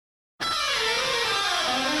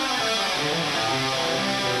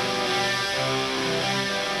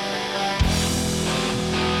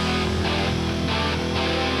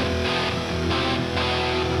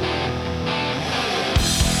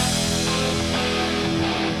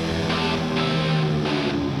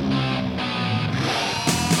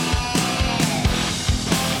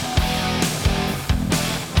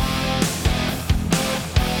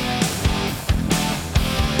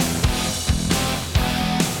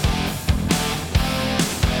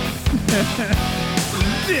This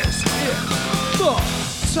is the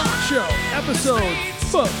Talk Show episode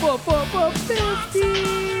 50.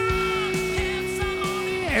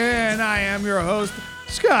 And I am your host,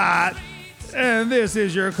 Scott. And this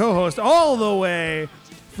is your co-host all the way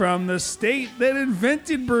from the state that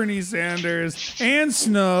invented Bernie Sanders and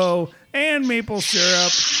snow and maple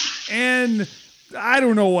syrup and I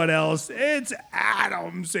don't know what else. It's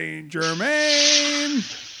Adam St. Germain.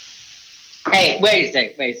 Hey, wait a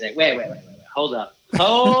second. Wait. Hold up.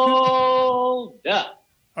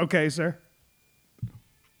 Okay, sir.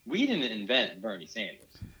 We didn't invent Bernie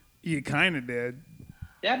Sanders. You kind of did.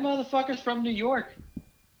 That motherfucker's from New York.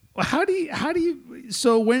 Well, how do you?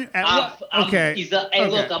 So when? Okay.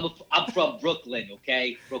 Look, I'm from Brooklyn.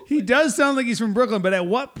 Okay, Brooklyn. He does sound like he's from Brooklyn, but at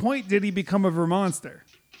what point did he become a Vermonster?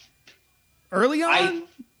 Early on?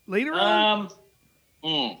 Later on?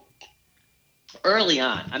 Early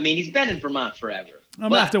on. I mean, he's been in Vermont forever. I'm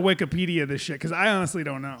going to have to Wikipedia this shit because I honestly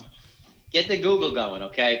don't know. Get the Google going,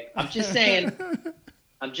 okay? I'm just saying.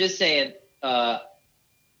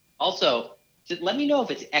 Also, let me know if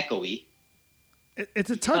it's echoey. It's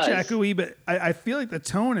a touch echoey, but I feel like the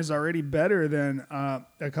tone is already better than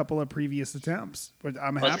a couple of previous attempts. But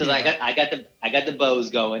I'm happy. Because I got the Bose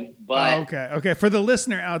going. But okay. For the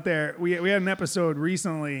listener out there, we had an episode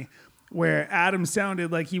recently where Adam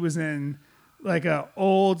sounded like he was in like a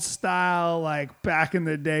old style, like back in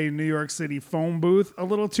the day New York City phone booth a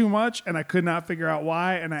little too much, and I could not figure out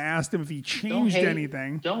why. And I asked him if he changed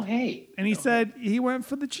anything. Don't hate. And he said he went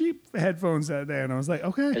for the cheap headphones that day, and I was like,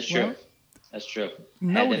 okay, that's true. That's true.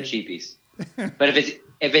 Noted. Had them cheapies. But if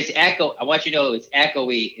it's echo, I want you to know it's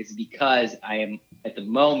echoey. It's because I am at the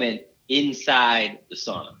moment inside the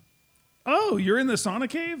sauna. Oh, you're in the sauna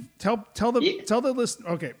cave? Tell the list.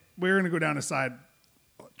 Okay, we're gonna go down a side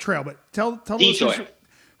trail, but tell the listeners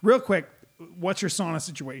real quick. What's your sauna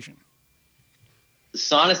situation? The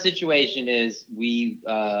sauna situation is we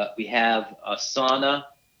have a sauna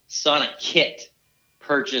kit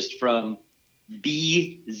purchased from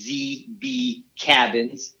BZB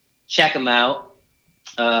Cabins. Check them out.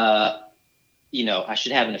 I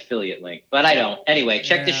should have an affiliate link, but I don't. Anyway,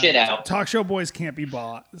 check the shit out. Talk Show Boys can't be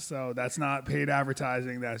bought, so that's not paid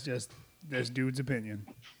advertising. That's just this dude's opinion.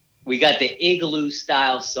 We got the igloo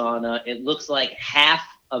style sauna. It looks like half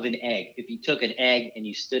of an egg. If you took an egg and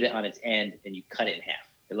you stood it on its end and you cut it in half,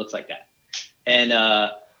 it looks like that. And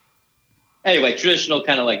anyway, traditional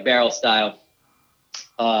kind of like barrel style.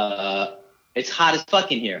 It's hot as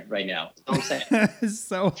fuck in here right now. That's what I'm saying. It's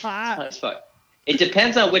so hot. Hot as fuck. It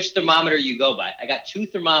depends on which thermometer you go by. I got two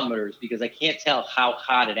thermometers because I can't tell how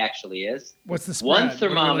hot it actually is. What's the spread? One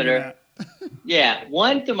thermometer.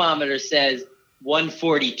 One thermometer says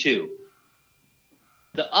 142.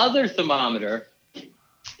 The other thermometer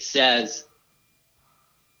says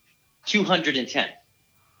 210.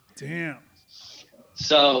 Damn.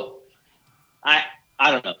 So I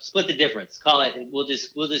don't know. Split the difference. Call it. We'll just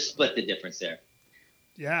split the difference there.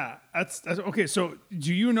 Yeah, that's okay. So,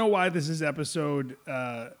 do you know why this is episode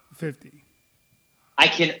 50? I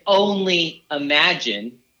can only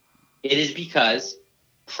imagine it is because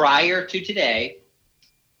prior to today,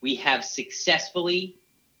 we have successfully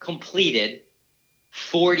completed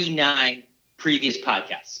 49 previous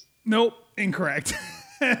podcasts. Nope, incorrect.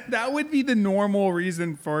 That would be the normal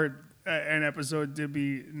reason for an episode to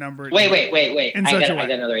be numbered. Wait. I got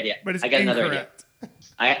another idea. But it's incorrect.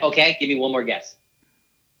 Okay, give me one more guess.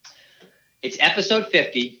 It's episode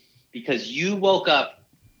 50 because you woke up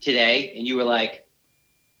today and you were like,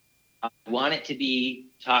 I want it to be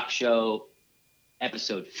Talk Show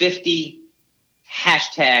episode 50,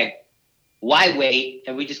 hashtag why wait,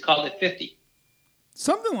 and we just called it 50.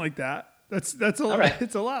 Something like that. That's a lot. Right.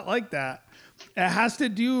 It's a lot like that. It has to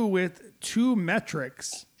do with two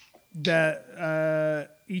metrics that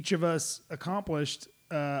each of us accomplished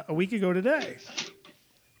a week ago today.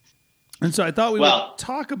 And so I thought we would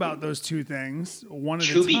talk about those two things one at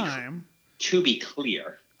a time. To be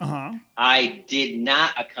clear, I did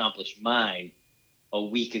not accomplish mine a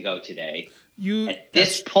week ago today. At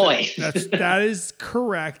this point. That is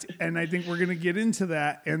correct. And I think we're going to get into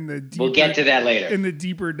that in the deeper, we'll get to that later. In the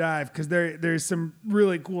deeper dive, because there's some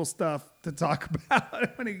really cool stuff to talk about. I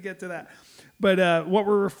want to get to that. But what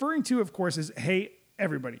we're referring to, of course, is, hey,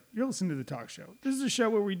 everybody, you're listening to The Talk Show. This is a show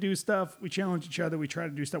where we do stuff, we challenge each other, we try to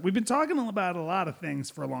do stuff. We've been talking about a lot of things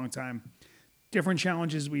for a long time. Different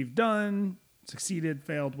challenges we've done, succeeded,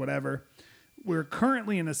 failed, whatever. We're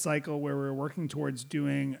currently in a cycle where we're working towards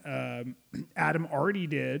doing, Adam already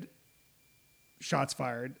did, shots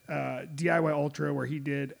fired, DIY Ultra, where he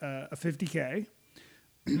did a 50K.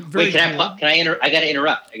 Wait, can I I got to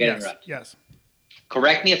interrupt. Yes.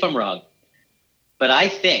 correct me if I'm wrong, but I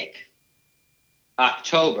think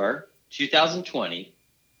October 2020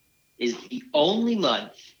 is the only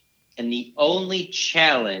month and the only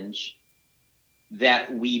challenge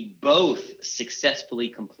that we both successfully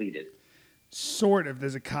completed. Sort of.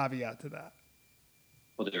 There's a caveat to that.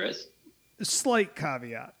 Well, there is. A slight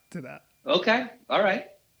caveat to that. Okay. All right.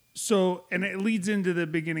 So, and it leads into the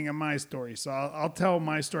beginning of my story. So I'll tell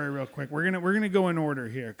my story real quick. We're gonna go in order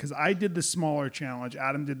here because I did the smaller challenge.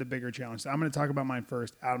 Adam did the bigger challenge. So I'm gonna talk about mine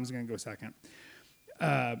first. Adam's gonna go second.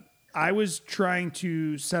 I was trying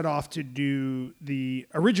to set off to do the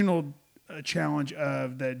original challenge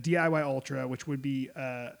of the DIY Ultra, which would be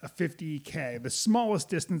a 50K, the smallest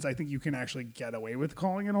distance I think you can actually get away with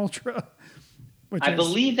calling an ultra. I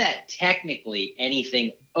believe that technically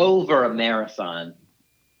anything over a marathon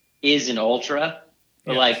is an ultra,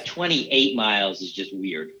 but like 28 miles is just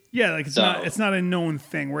weird. Yeah, like it's not a known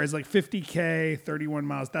thing. Whereas like 50K, 31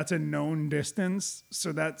 miles, that's a known distance.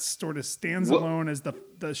 So that sort of stands alone as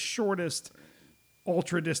the shortest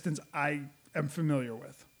ultra distance I am familiar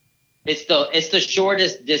with. It's the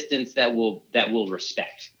shortest distance that we'll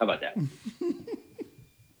respect. How about that?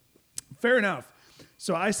 Fair enough.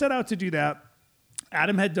 So I set out to do that.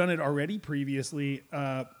 Adam had done it already previously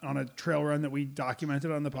on a trail run that we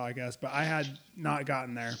documented on the podcast, but I had not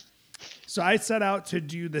gotten there. So I set out to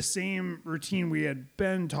do the same routine we had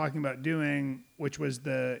been talking about doing, which was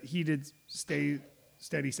the heated stay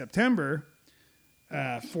steady September,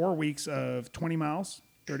 4 weeks of 20 miles,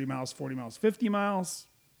 30 miles, 40 miles, 50 miles,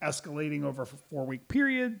 escalating over a 4-week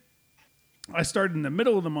period. I started in the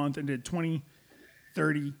middle of the month and did 20,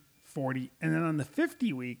 30, 40. And then on the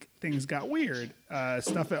 50 week, things got weird.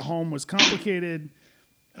 Stuff at home was complicated.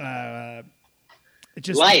 It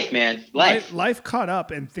just life, man. Life caught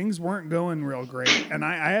up and things weren't going real great. And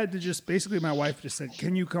I had to just basically, my wife just said,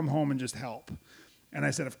 "Can you come home and just help?" And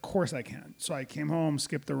I said, "Of course I can." So I came home,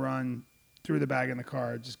 skipped the run, threw the bag in the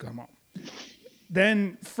car, just come home.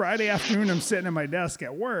 Then Friday afternoon, I'm sitting at my desk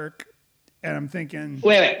at work and I'm thinking,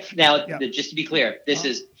 wait. Now, just to be clear, this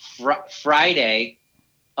is Friday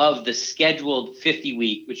of the scheduled 50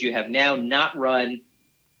 week, which you have now not run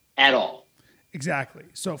at all. Exactly.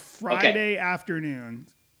 So Friday afternoon,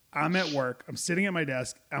 I'm at work. I'm sitting at my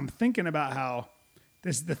desk. I'm thinking about how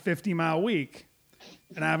this is the 50-mile week,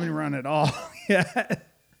 and I haven't run at all yet.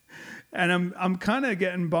 And I'm kind of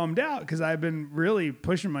getting bummed out because I've been really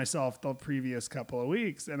pushing myself the previous couple of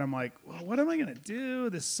weeks, and I'm like, well, what am I going to do?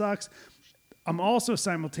 This sucks. I'm also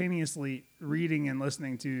simultaneously reading and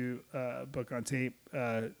listening to a book on tape,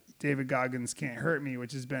 David Goggins' Can't Hurt Me,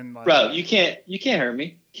 which has been like... Bro, you can't hurt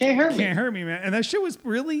me. Can't hurt me, man. And that shit was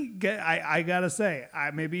really good. I gotta say,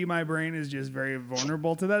 maybe my brain is just very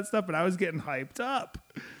vulnerable to that stuff, but I was getting hyped up.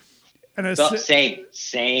 And I was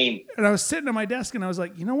same. And I was sitting at my desk and I was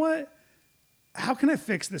like, you know what? How can I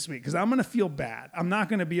fix this week? Because I'm going to feel bad. I'm not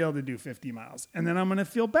going to be able to do 50 miles. And then I'm going to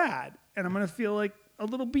feel bad. And I'm going to feel like a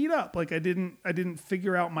little beat up. Like I didn't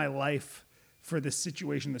figure out my life for this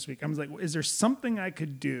situation this week. I was like, is there something I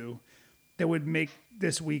could do that would make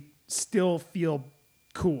this week still feel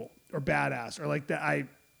cool or badass, or like that I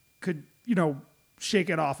could, shake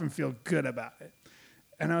it off and feel good about it?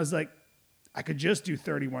 And I was like, I could just do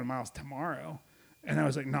 31 miles tomorrow. And I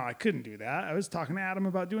was like, no, I couldn't do that. I was talking to Adam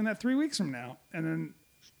about doing that 3 weeks from now. And then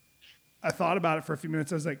I thought about it for a few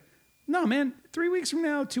minutes. I was like, no, man, 3 weeks from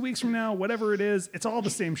now, 2 weeks from now, whatever it is, it's all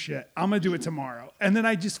the same shit. I'm going to do it tomorrow. And then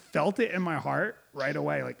I just felt it in my heart right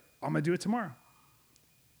away. Like, I'm going to do it tomorrow.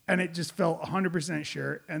 And it just felt 100%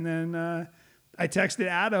 sure. And then I texted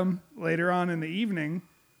Adam later on in the evening,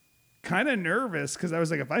 kind of nervous, because I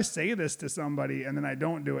was like, if I say this to somebody and then I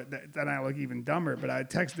don't do it, then I look even dumber. But I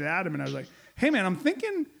texted Adam and I was like, hey, man, I'm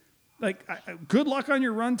thinking, like, good luck on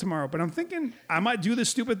your run tomorrow. But I'm thinking I might do this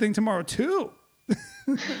stupid thing tomorrow too.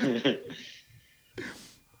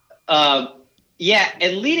 Yeah,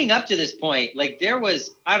 and leading up to this point, like there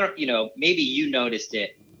was, maybe you noticed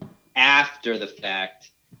it after the fact,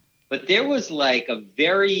 but there was like a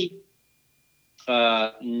very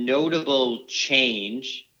notable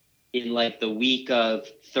change in like the week of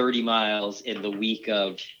 30 miles and the week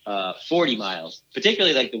of 40 miles,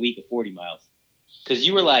 particularly like the week of 40 miles. Because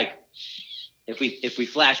you were like, if we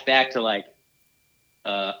flash back to like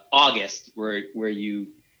August, where you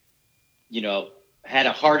had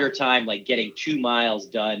a harder time like getting 2 miles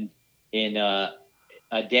done in a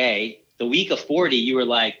day. The week of 40, you were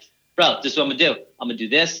like, bro, this is what I'm gonna do. I'm gonna do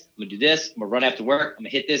this. I'm gonna do this. I'm gonna run after work. I'm gonna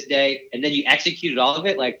hit this day, and then you executed all of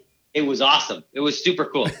it. Like it was awesome. It was super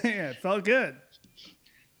cool. Yeah, it felt good.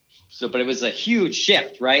 So, but it was a huge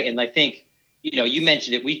shift, right? And I think you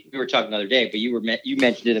mentioned it. We were talking the other day, but you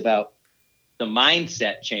mentioned it about the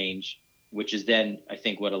mindset change, which is then I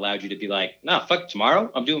think what allowed you to be like, no, fuck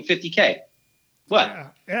tomorrow. I'm doing 50K.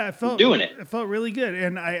 What? Yeah, it felt doing it. It felt really good.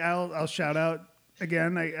 And I'll shout out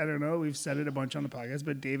again. I don't know. We've said it a bunch on the podcast,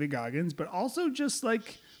 but David Goggins, but also just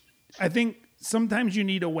like, I think sometimes you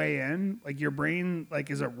need a way in, like your brain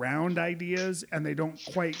like is around ideas and they don't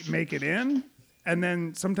quite make it in. And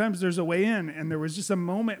then sometimes there's a way in, and there was just a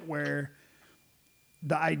moment where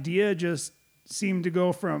the idea just seemed to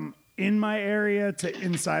go from in my area to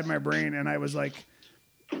inside my brain. And I was like,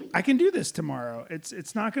 I can do this tomorrow.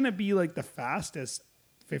 It's not going to be like the fastest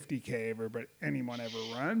 50K ever, but anyone ever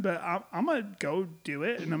run, but I'm going to go do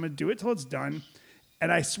it, and I'm going to do it till it's done.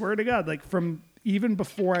 And I swear to God, like from even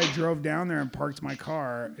before I drove down there and parked my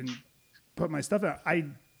car and put my stuff out,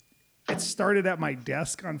 it started at my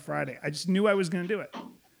desk on Friday. I just knew I was going to do it.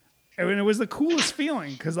 And it was the coolest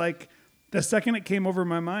feeling, because like the second it came over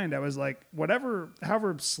my mind, I was like,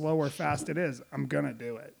 however slow or fast it is, I'm going to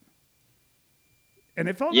do it. And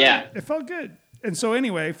it felt good. It felt good. And so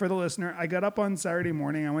anyway, for the listener, I got up on Saturday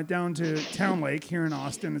morning. I went down to Town Lake here in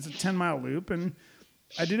Austin. It's a 10-mile loop, and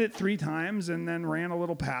I did it 3 times and then ran a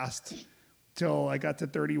little past till I got to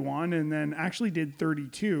 31, and then actually did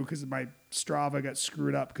 32 because my Strava got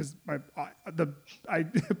screwed up because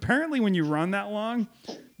apparently when you run that long,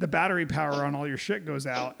 the battery power on all your shit goes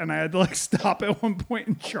out, and I had to like stop at one point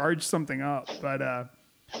and charge something up. But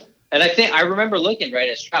and I think I remember looking right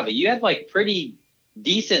at Strava. You had like pretty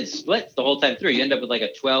decent splits the whole time through. You end up with like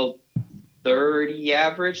a 12:30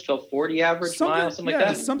 average, 12:40 average mile, something like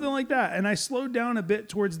that. Something like that. And I slowed down a bit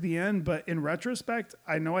towards the end, but in retrospect,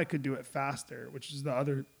 I know I could do it faster, which is the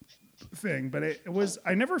other thing. But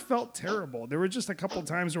I never felt terrible. There were just a couple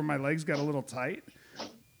times where my legs got a little tight,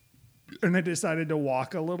 and I decided to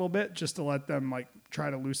walk a little bit just to let them like try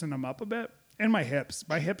to loosen them up a bit. And my hips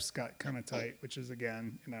got kind of tight, which is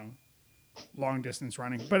again, long distance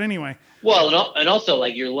running. But anyway. Well, and also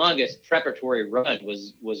like your longest preparatory run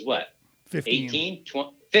was what? 15. 18?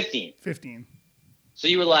 20, 15. 15. So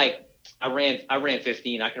you were like, I ran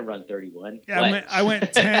 15. I can run 31. Yeah, I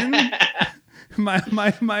went 10.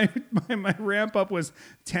 my ramp up was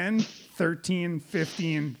 10, 13,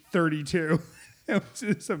 15, 32. It was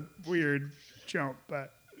just a weird jump,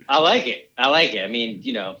 but I like it. I mean,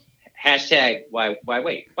 hashtag why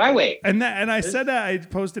wait? And I said that I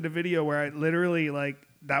posted a video where I literally like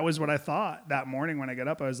that was what I thought that morning when I got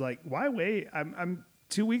up. I was like, why wait? I'm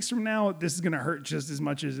 2 weeks from now, this is gonna hurt just as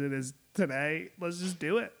much as it is today. Let's just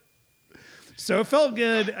do it. So it felt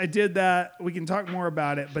good. I did that. We can talk more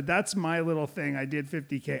about it, but that's my little thing. I did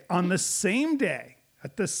 50K on the same day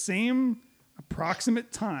at the same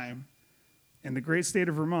approximate time in the great state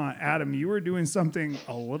of Vermont. Adam, you were doing something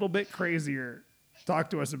a little bit crazier.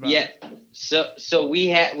 Talk to us about it. So we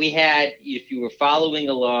had, if you were following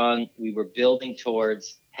along, we were building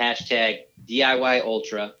towards hashtag DIY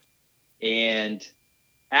Ultra. And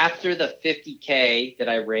after the 50K that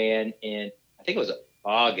I ran in, I think it was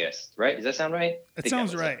August, right? Does that sound right? It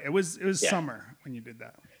sounds right. It was summer when you did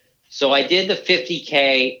that. So I did the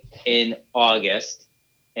 50K in August,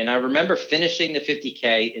 and I remember finishing the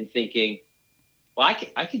 50K and thinking, well,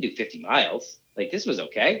 I can do 50 miles. Like, this was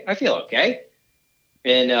okay. I feel okay.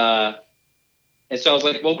 And so I was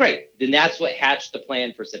like, well, great. Then that's what hatched the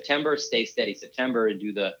plan for September, stay steady September, and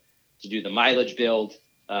do the mileage build,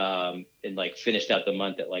 and like finished out the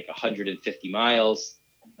month at like 150 miles,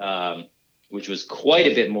 which was quite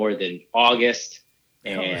a bit more than August.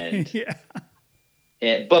 And yeah.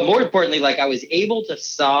 But more importantly, like I was able to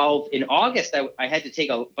solve in August. I had to take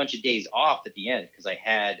a bunch of days off at the end because I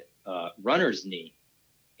had runner's knee,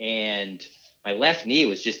 and my left knee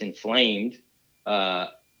was just inflamed.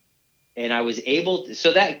 And I was able to,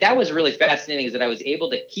 so that was really fascinating, is that I was able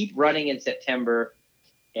to keep running in September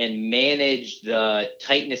and manage the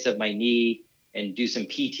tightness of my knee and do some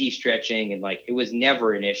PT stretching, and like it was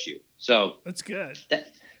never an issue. So that's good.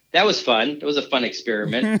 That was fun. It was a fun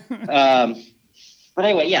experiment. But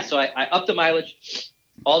anyway, yeah. So I upped the mileage,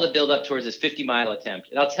 all to build up towards this 50-mile attempt.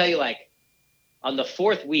 And I'll tell you, like on the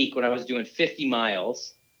 4th week when I was doing 50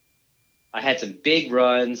 miles, I had some big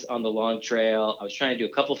runs on the long trail. I was trying to do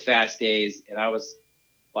a couple fast days, and I was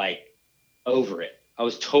like over it. I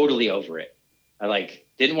was totally over it. I like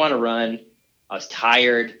didn't want to run. I was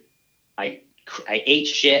tired. I ate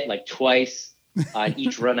shit like twice on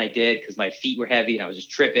each run I did because my feet were heavy and I was just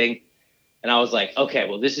tripping. And I was like, okay,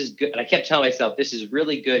 well, this is good. And I kept telling myself, this is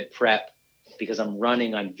really good prep because I'm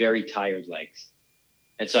running on very tired legs.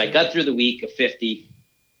 And so I got through the week of 50.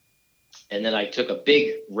 And then I took a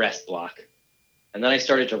big rest block, and then I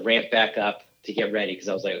started to ramp back up to get ready. Cause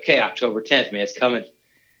I was like, okay, October 10th, man,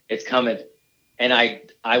 it's coming. And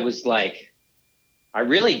I was like, I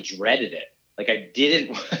really dreaded it. Like I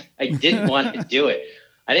didn't want to do it.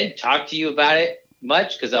 I didn't talk to you about it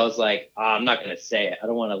much because I was like, oh, I'm not going to say it. I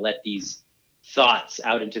don't want to let these thoughts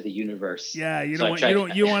out into the universe. Yeah, you So don't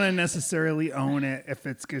want to necessarily own it if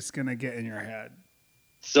it's just going to get in your head.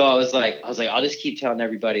 So I was like, I'll just keep telling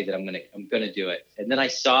everybody that I'm gonna do it. And then I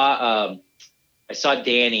saw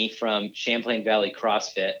Danny from Champlain Valley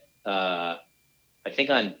CrossFit, I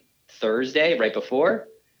think on Thursday, right before,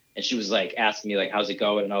 and she was like asking me like, how's it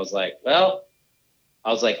going? And I was like,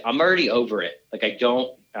 I'm already over it. Like I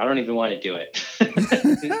don't even want to do it.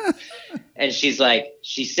 And she's like,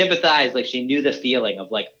 she sympathized, like she knew the feeling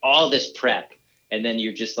of like all this prep, and then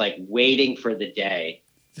you're just like waiting for the day.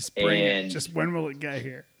 Just bring it. Just when will it get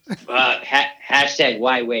here? Hashtag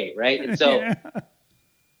why wait, right? And so, and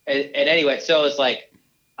anyway, so it's like,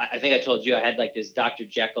 I think I told you I had like this Dr.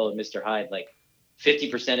 Jekyll and Mr. Hyde. Like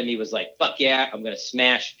 50% of me was like, fuck yeah, I'm going to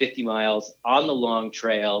smash 50 miles on the long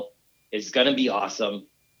trail. It's going to be awesome.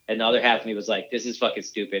 And the other half of me was like, this is fucking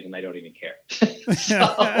stupid and I don't even care.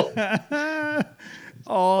 So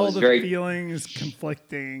all the feelings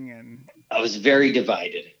conflicting, and I was very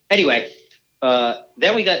divided. Anyway,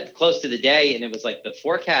 then we got close to the day, and it was like the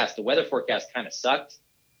weather forecast kind of sucked.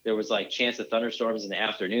 There was like chance of thunderstorms in the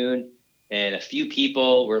afternoon, and a few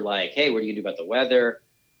people were like, hey, what are you gonna do about the weather?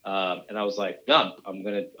 And I was like, no, I'm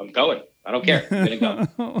going. I don't care. I'm gonna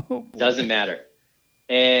go. Doesn't matter.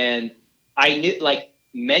 And I knew, like,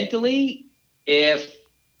 mentally, if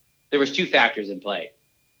there was two factors in play.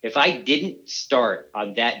 If I didn't start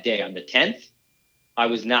on that day, on the 10th, I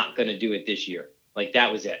was not going to do it this year. Like,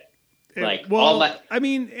 that was it. Like, I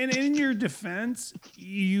mean, in your defense,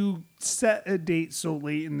 you set a date so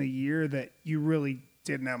late in the year that you really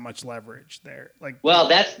didn't have much leverage there. Like,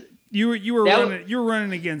 well, you were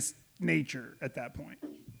running against nature at that point.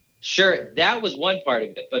 Sure, that was one part of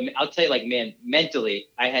it, but I'll tell you, like, man, mentally,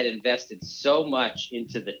 I had invested so much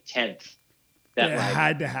into the 10th that it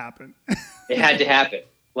had to happen. It had to happen.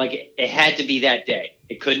 Like, it had to be that day.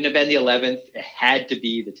 It couldn't have been the 11th. It had to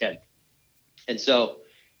be the 10th. And so,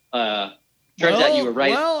 turns out you were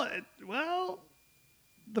right. Well,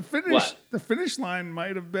 the finish line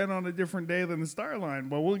might have been on a different day than the start line,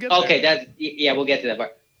 but we'll get there. Okay, we'll get to that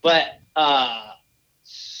part. But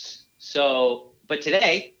but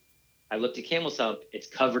today I looked at Camel's Hump. It's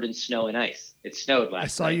covered in snow and ice. It snowed last night. I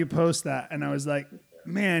saw you post that, and I was like,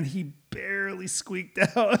 man, he barely squeaked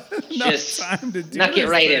out enough time to do snuck it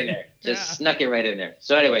right in there. Snuck it right in there.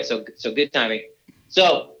 So anyway, so good timing.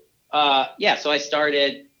 So so I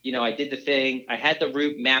started. I did the thing. I had the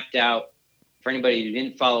route mapped out. For anybody who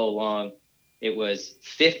didn't follow along, it was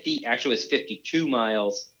 52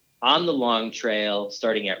 miles on the long trail,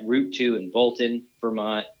 starting at Route 2 in Bolton,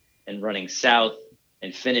 Vermont, and running south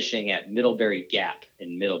and finishing at Middlebury Gap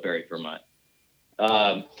in Middlebury, Vermont.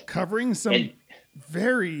 Covering some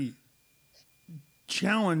very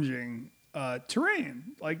challenging terrain.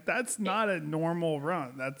 Like, that's not a normal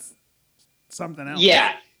run. That's something else.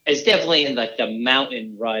 Yeah. It's definitely in like the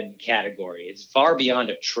mountain run category. It's far beyond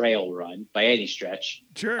a trail run by any stretch.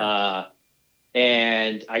 Sure.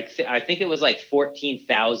 And I think it was like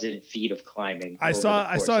 14,000 feet of climbing. I saw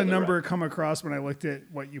a number come across when I looked at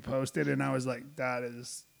what you posted, and I was like, that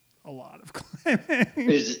is a lot of climbing.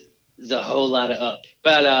 There's a whole lot of up,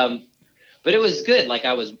 but it was good. Like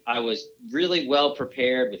I was really well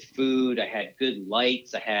prepared with food. I had good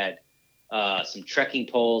lights. I had some trekking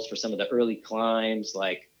poles for some of the early climbs.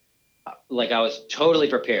 Like I was totally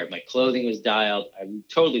prepared. My clothing was dialed. I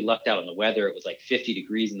totally lucked out on the weather. It was like 50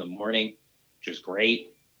 degrees in the morning, which was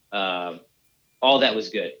great. All that was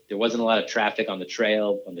good. There wasn't a lot of traffic on the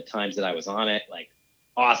trail on the times that I was on it. Like,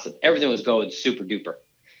 awesome. Everything was going super duper.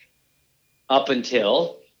 Up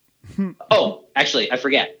until, actually, I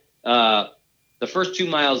forget. The first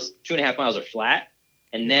 2.5 miles are flat.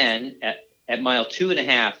 And then at mile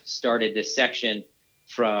 2.5 started this section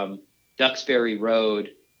from Duxbury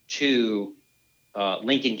Road to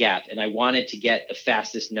Lincoln Gap. And I wanted to get the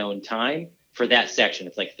fastest known time for that section.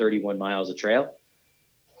 It's like 31 miles of trail.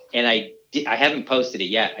 And I haven't posted it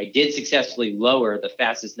yet. I did successfully lower the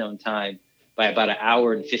fastest known time by about an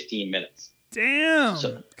hour and 15 minutes.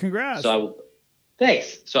 Damn. Congrats.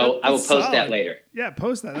 Thanks. So I will post solid. that later. Yeah,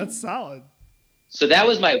 post that. That's solid. So that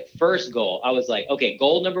was my first goal. I was like, okay,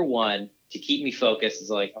 goal number 1 to keep me focused is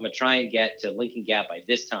like, I'm going to try and get to Lincoln Gap by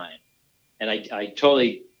this time. And I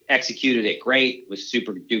totally executed it great. It was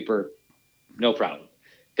super duper. No problem.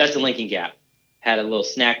 Got to Lincoln Gap. Had a little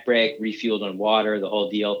snack break, refueled on water, the whole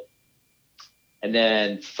deal. And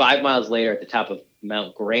then 5 miles later at the top of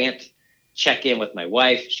Mount Grant, check in with my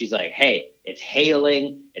wife. She's like, hey, it's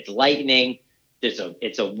hailing, it's lightning.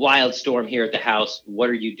 it's a wild storm here at the house. What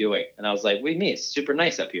are you doing? And I was like, what do you mean? It's super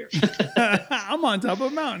nice up here. I'm on top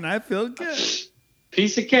of a mountain. I feel good.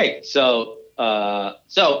 Piece of cake. So I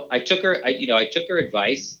took her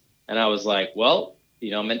advice, and I was like, well,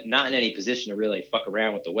 I'm not in any position to really fuck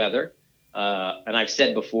around with the weather. And I've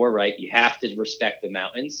said before, right? You have to respect the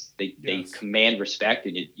mountains. They command respect,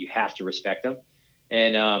 and you have to respect them.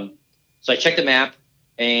 And so I checked the map,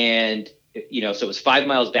 and so it was 5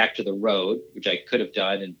 miles back to the road, which I could have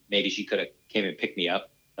done, and maybe she could have came and picked me up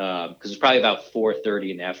because it was probably about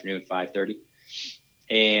 4:30 in the afternoon, 5:30,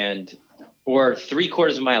 or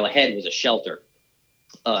 3/4 of a mile ahead was a shelter,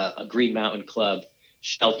 a Green Mountain Club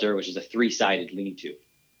shelter, which is a 3-sided lean-to.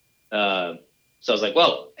 So I was like,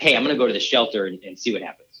 well, hey, I'm going to go to the shelter and see what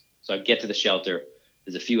happens. So I get to the shelter.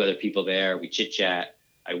 There's a few other people there. We chit chat.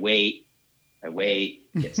 I wait.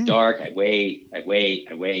 It gets dark. I wait.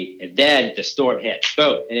 And then the storm hits.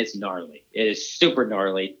 Boom. And it's gnarly. It is super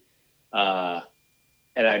gnarly. And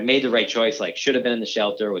I made the right choice. Like, should have been in the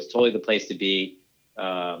shelter. Was totally the place to be.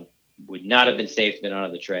 Would not have been safe to been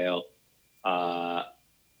on the trail. And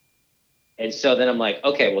so then I'm like,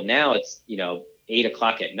 okay, well, now it's,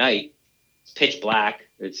 8:00 at night. It's pitch black.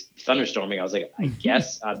 It's thunderstorming. I was like, I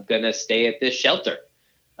guess I'm going to stay at this shelter.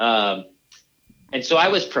 And so I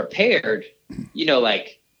was prepared,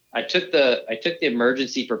 like I took the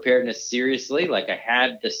emergency preparedness seriously. Like, I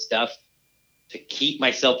had the stuff to keep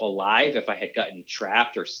myself alive if I had gotten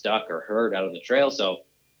trapped or stuck or hurt out on the trail. So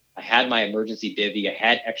I had my emergency bivvy. I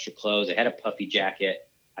had extra clothes. I had a puffy jacket.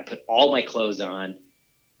 I put all my clothes on.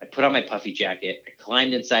 I put on my puffy jacket. I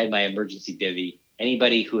climbed inside my emergency bivvy.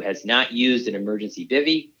 Anybody who has not used an emergency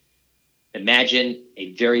bivvy, imagine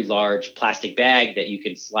a very large plastic bag that you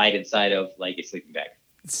can slide inside of like a sleeping bag.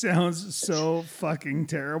 It sounds so fucking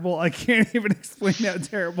terrible. I can't even explain how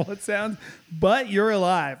terrible it sounds, but you're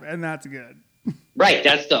alive, and that's good. Right.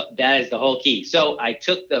 That is the whole key. So I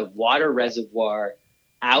took the water reservoir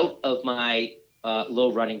out of my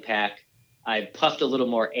little running pack. I puffed a little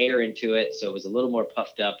more air into it, so it was a little more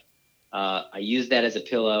puffed up. I used that as a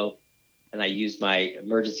pillow, and I used my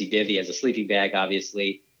emergency bivvy as a sleeping bag,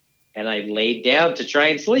 obviously. And I laid down to try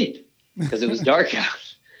and sleep because it was dark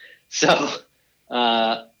out. So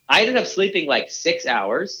I ended up sleeping like 6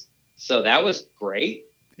 hours. So that was great.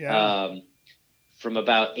 Yeah. From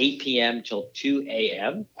about 8 p.m. till 2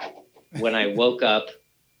 a.m. when I woke up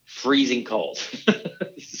freezing cold.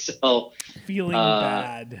 So feeling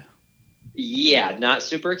bad. Yeah, not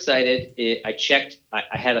super excited. I checked. I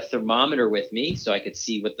had a thermometer with me so I could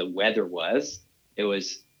see what the weather was. It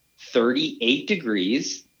was 38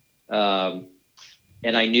 degrees. And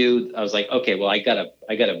I knew, I was like, okay, well, I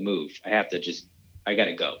gotta move. I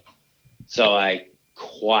gotta go. So I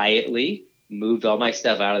quietly moved all my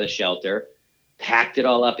stuff out of the shelter, packed it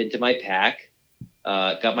all up into my pack,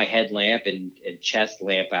 got my headlamp and chest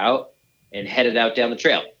lamp out, and headed out down the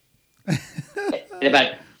trail. In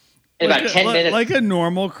about 10 minutes. Like a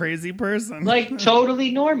normal crazy person. Like totally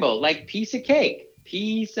normal, like piece of cake.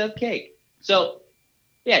 So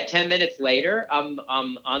yeah, 10 minutes later, I'm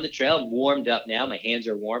on the trail. I'm warmed up now. My hands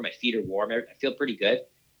are warm. My feet are warm. I feel pretty good.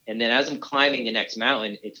 And then as I'm climbing the next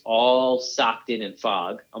mountain, it's all socked in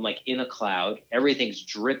fog. I'm like in a cloud. Everything's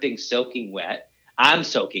dripping, soaking wet. I'm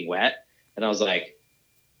soaking wet. And I was like,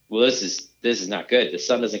 well, this is not good. The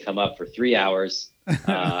sun doesn't come up for 3 hours.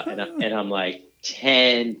 And I'm like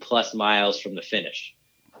 10 plus miles from the finish.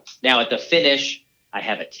 Now at the finish, I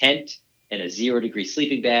have a tent and a 0-degree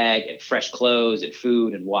sleeping bag and fresh clothes and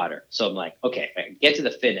food and water. So I'm like, okay, if I can get to the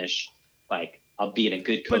finish, like I'll be in a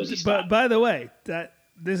good cozy spot. But by the way,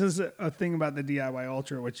 this is a thing about the DIY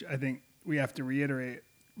Ultra, which I think we have to reiterate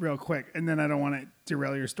real quick. And then I don't want to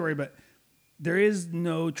derail your story, but there is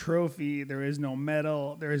no trophy. There is no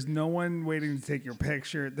medal. There is no one waiting to take your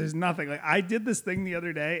picture. There's nothing. Like, I did this thing the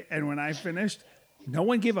other day, and when I finished, no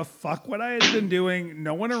one gave a fuck what I had been doing.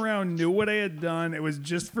 No one around knew what I had done. It was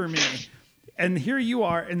just for me. And here you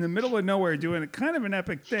are in the middle of nowhere doing a kind of an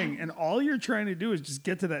epic thing, and all you're trying to do is just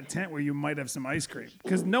get to that tent where you might have some ice cream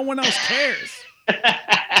because no one else cares.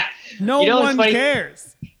 No one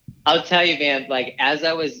cares. I'll tell you, man, like as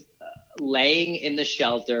I was laying in the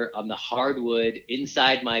shelter on the hardwood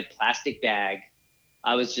inside my plastic bag,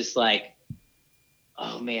 I was just like,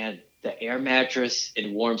 oh man, the air mattress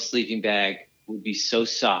and warm sleeping bag would be so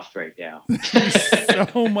soft right now.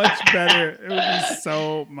 So much better. It would be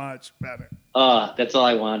so much better. That's all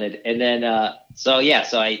I wanted. And then, so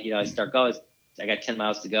I start going. I got 10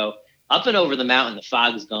 miles to go. Up and over the mountain, the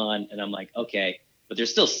fog's gone, and I'm like, okay, but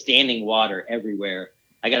there's still standing water everywhere.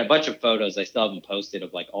 I got a bunch of photos I still haven't posted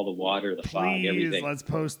of like all the water, the fog, everything. Let's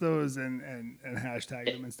post those and hashtag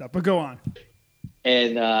them and stuff. But go on.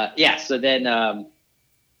 And so then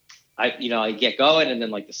I get going, and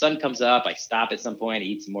then like the sun comes up. I stop at some point, I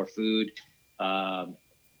eat some more food.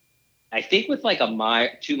 I think with like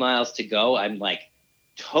 2 miles to go, I'm like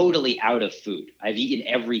totally out of food. I've eaten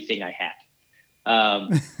everything I had.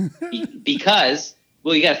 Because,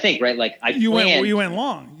 well, you got to think, right? Like you went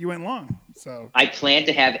long. So I planned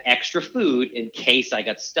to have extra food in case I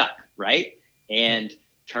got stuck, right? And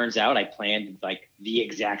turns out I planned like the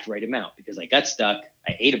exact right amount, because I got stuck.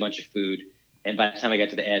 I ate a bunch of food, and by the time I got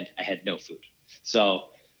to the end, I had no food. So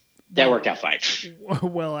that worked out fine.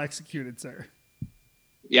 Well executed, sir.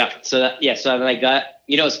 Yeah. So then I got,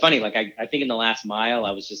 it's funny. Like I think in the last mile,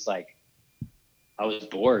 I was just like, I was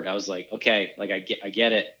bored. I was like, okay, like I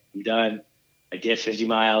get it. I'm done. I did 50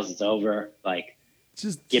 miles. It's over. Like,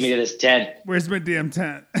 just give me to this tent. Where's my damn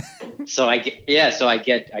tent? So I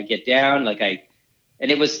get down,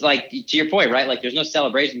 and it was like, to your point, right? Like there's no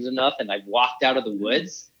celebrations or nothing. I walked out of the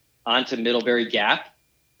woods onto Middlebury Gap.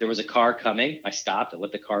 There was a car coming. I stopped. I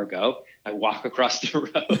let the car go. I walk across the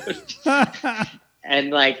road.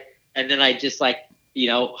 And then I just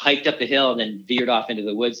hiked up the hill and then veered off into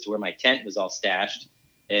the woods to where my tent was all stashed,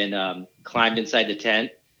 and climbed inside the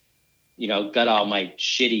tent, got all my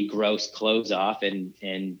shitty, gross clothes off,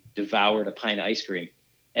 and devoured a pint of ice cream.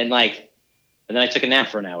 And then I took a nap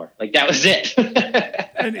for an hour. Like that was it.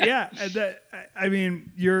 I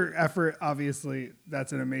mean, your effort, obviously,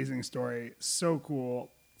 that's an amazing story. So cool.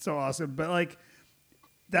 So awesome. But like,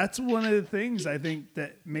 that's one of the things I think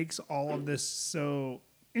that makes all of this so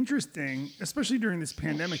interesting, especially during this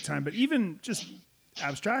pandemic time. But even just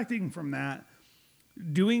abstracting from that,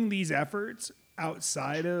 doing these efforts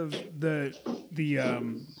outside of the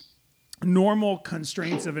normal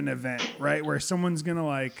constraints of an event, right? Where someone's going to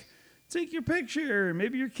like take your picture,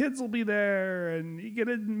 maybe your kids will be there and you get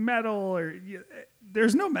a medal,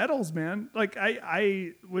 there's no medals, man. Like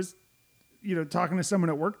I was, talking to someone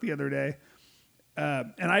at work the other day,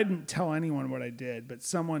 and I didn't tell anyone what I did, but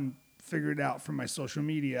someone figured it out from my social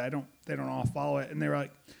media. They don't all follow it. And they were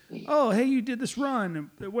like, oh, hey, you did this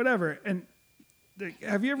run, whatever. And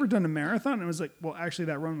have you ever done a marathon? And I was like, well, actually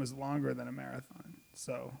that run was longer than a marathon.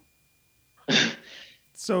 So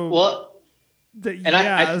well,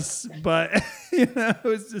 yes, but it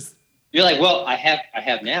was just, you're like, well, I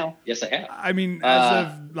have now. Yes, I have. I mean, as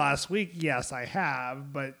of last week, yes, I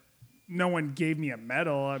have, but no one gave me a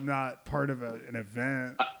medal. I'm not part of an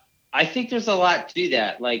event. I think there's a lot to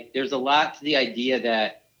that. Like, there's a lot to the idea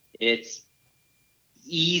that it's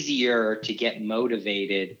easier to get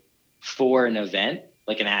motivated for an event,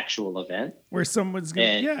 like an actual event, where someone's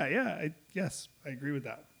going to, yes, I agree with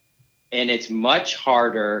that. And it's much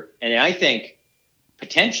harder, and I think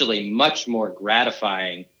potentially much more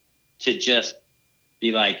gratifying to just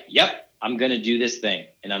be like, yep, I'm going to do this thing.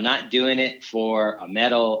 And I'm not doing it for a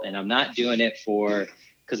medal, and I'm not doing it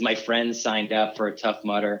because my friends signed up for a Tough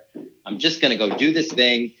Mudder. I'm just going to go do this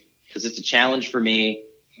thing because it's a challenge for me,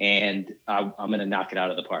 and I'm going to knock it out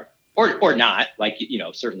of the park. Or not, like,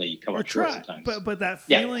 certainly you come up short sometimes. But that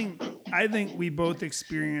feeling, I think we both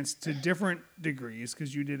experienced to different degrees,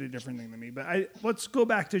 because you did a different thing than me. But let's go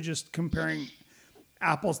back to just comparing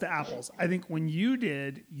apples to apples. I think when you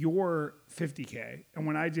did your 50K and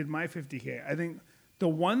when I did my 50K, I think the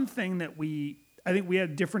one thing that we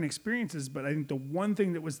had different experiences, but I think the one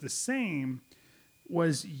thing that was the same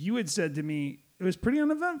was you had said to me, it was pretty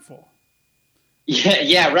uneventful.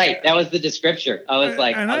 Yeah, right. That was the description. I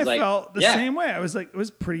felt the same way. I was like, it was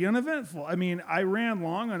pretty uneventful. I mean, I ran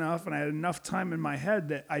long enough and I had enough time in my head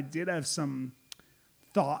that I did have some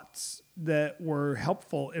thoughts that were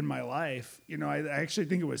helpful in my life. I actually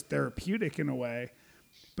think it was therapeutic in a way,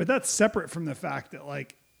 but that's separate from the fact that,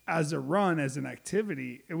 like, as a run, as an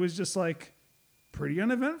activity, it was just like pretty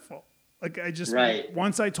uneventful. Like,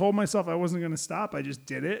 once I told myself I wasn't going to stop, I just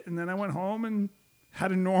did it. And then I went home and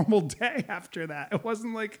had a normal day after that. It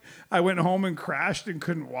wasn't like I went home and crashed and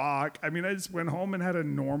couldn't walk. I mean, I just went home and had a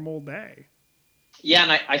normal day. Yeah,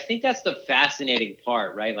 and I think that's the fascinating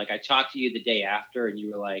part, right? Like, I talked to you the day after, and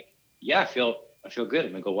you were like, "Yeah, I feel good.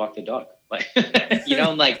 I'm gonna go walk the dog." Like,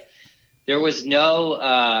 like there was no.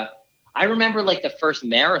 I remember like the first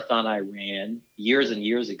marathon I ran years and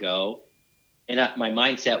years ago, and my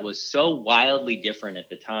mindset was so wildly different at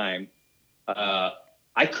the time.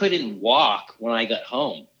 I couldn't walk when I got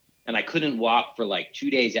home, and I couldn't walk for like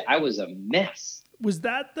 2 days. I was a mess. Was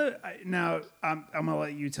that now I'm going to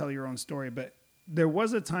let you tell your own story, but there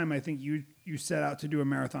was a time I think you set out to do a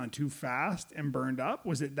marathon too fast and burned up.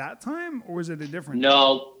 Was it that time, or was it a different time?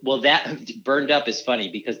 No. Well, that burned up is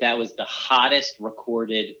funny because that was the hottest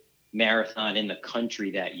recorded marathon in the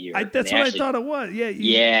country that year. That's what I thought it was.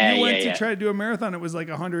 Yeah. You went to try to do a marathon. It was like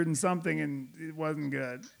 100 and something, and it wasn't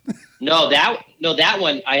good. that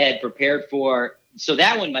one I had prepared for. So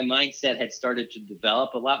that one, my mindset had started to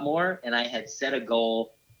develop a lot more, and I had set a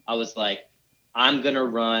goal. I was like, I'm going to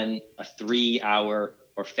run a 3-hour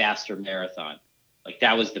or faster marathon. Like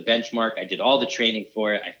that was the benchmark. I did all the training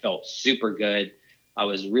for it. I felt super good. I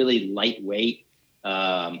was really lightweight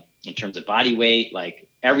in terms of body weight. Like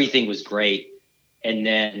everything was great. And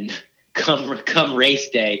then come race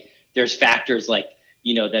day, there's factors like,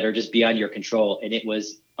 that are just beyond your control. And it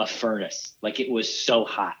was a furnace. Like it was so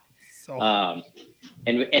hot. And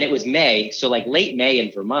it was May. So like late May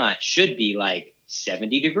in Vermont should be like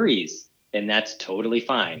 70 degrees. And that's totally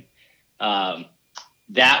fine.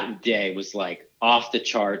 That day was like off the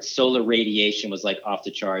charts. Solar radiation was like off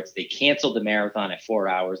the charts. They canceled the marathon at 4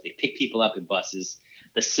 hours. They picked people up in buses.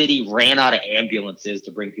 The city ran out of ambulances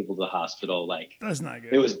to bring people to the hospital. Like that's not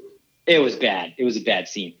good. It was bad. It was a bad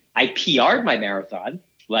scene. I PR'd my marathon.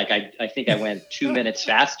 Like I think I went 2 minutes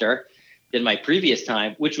faster than my previous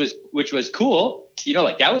time, which was cool.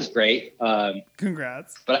 Like that was great.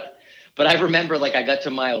 Congrats. But I remember like I got to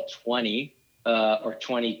mile 20 or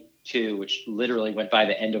 22, which literally went by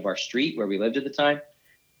the end of our street where we lived at the time.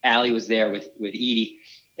 Allie was there with Edie,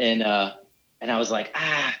 and I was like,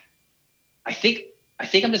 I think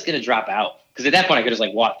I'm just gonna drop out, because at that point I could just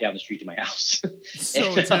like walk down the street to my house.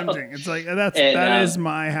 So tempting. It's like that is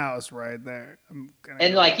my house right there.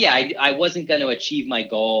 I wasn't gonna achieve my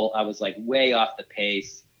goal. I was like way off the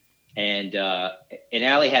pace, and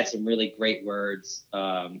Allie had some really great words,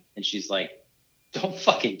 and she's like, "Don't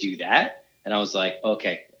fucking do that." And I was like,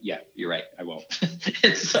 "Okay, yeah, you're right, I won't."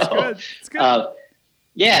 And so, it's good.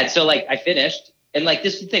 And so like I finished. And like,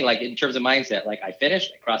 this is the thing, like in terms of mindset, like I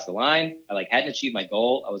finished, I crossed the line. I like hadn't achieved my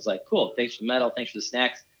goal. I was like, cool. Thanks for the medal. Thanks for the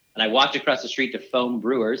snacks. And I walked across the street to Foam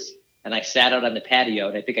Brewers, and I sat out on the patio,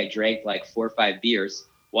 and I think I drank like 4 or 5 beers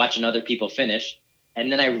watching other people finish.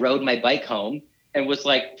 And then I rode my bike home and was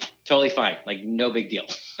like, totally fine. Like no big deal.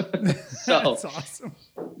 So that's awesome.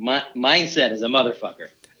 My mindset is a motherfucker.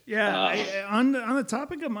 Yeah. On the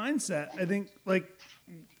topic of mindset, I think like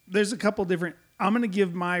there's a couple different, I'm going to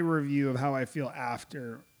give my review of how I feel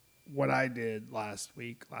after what I did last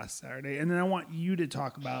Saturday. And then I want you to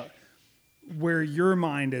talk about where your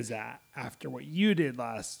mind is at after what you did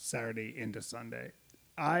last Saturday into Sunday.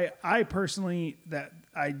 I personally, that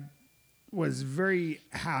I was very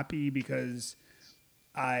happy because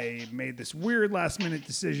I made this weird last minute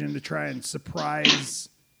decision to try and surprise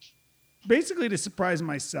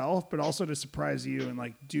myself, but also to surprise you and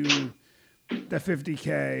like do the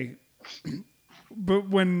 50K, but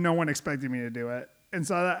when no one expected me to do it. And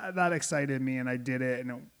so that excited me, and I did it,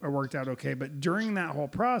 and it worked out okay. But during that whole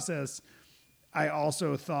process, I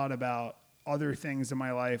also thought about other things in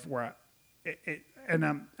my life where I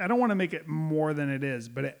don't want to make it more than it is,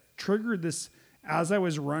 but it triggered this as I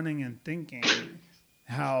was running and thinking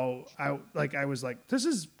how I was like, this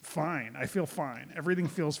is fine. I feel fine. Everything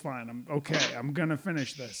feels fine. I'm okay. I'm going to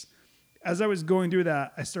finish this. As I was going through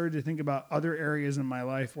that, I started to think about other areas in my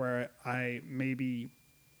life where I maybe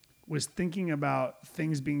was thinking about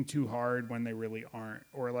things being too hard when they really aren't,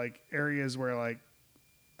 or like areas where like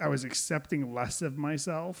I was accepting less of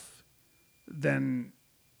myself than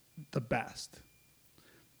the best.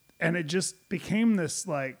 And it just became this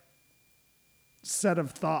like set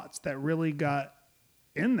of thoughts that really got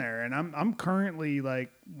in there. And I'm currently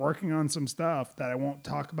like working on some stuff that I won't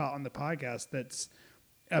talk about on the podcast that's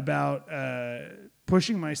about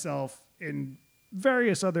pushing myself in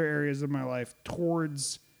various other areas of my life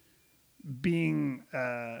towards being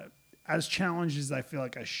as challenged as I feel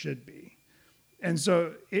like I should be. And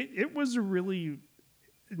so it was a really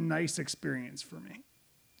nice experience for me,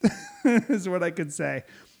 is what I could say.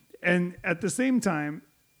 And at the same time,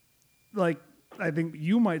 like, I think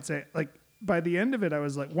you might say, like, by the end of it, I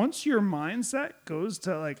was like, once your mindset goes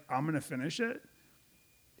to like, I'm going to finish it,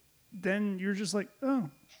 then you're just like, oh,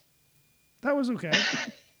 that was okay.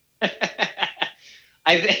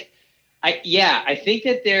 I think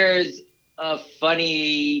that there's a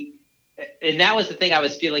funny, and that was the thing I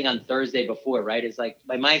was feeling on Thursday before, right? It's like,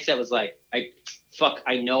 my mindset was like,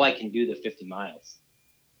 I know I can do the 50 miles.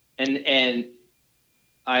 And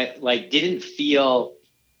I like didn't feel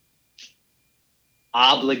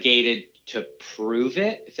obligated to prove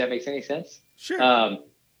it, if that makes any sense. Sure.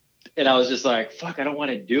 And I was just like, fuck, I don't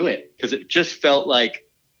want to do it, because it just felt like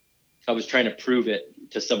I was trying to prove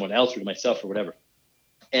it to someone else or to myself or whatever.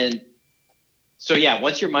 And so, yeah,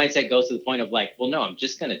 once your mindset goes to the point of like, well, no, I'm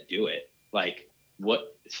just going to do it. Like,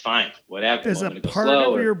 what? It's fine, whatever. There's I'm a gonna go part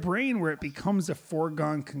slow, of your brain where it becomes a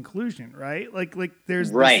foregone conclusion, right? Like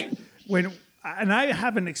there's right. This, when, and I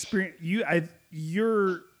haven't experienced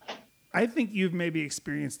I think you've maybe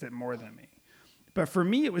experienced it more than me. But for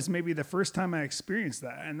me, it was maybe the first time I experienced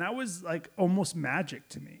that. And that was like almost magic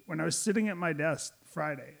to me. When I was sitting at my desk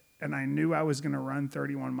Friday and I knew I was going to run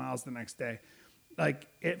 31 miles the next day, like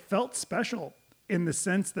it felt special in the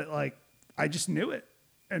sense that like I just knew it.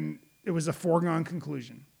 And it was a foregone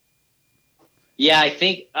conclusion. Yeah, I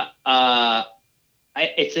think I've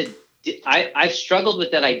struggled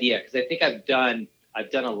with that idea because I think I've done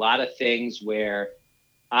a lot of things where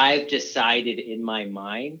I've decided in my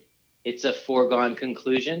mind it's a foregone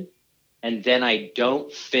conclusion, and then I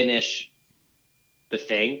don't finish the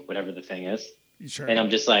thing, whatever the thing is, Sure. and I'm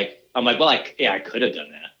like, well, I could have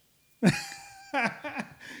done that.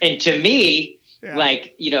 And to me,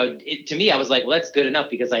 like, you know, to me, I was like, well, that's good enough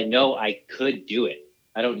because I know I could do it.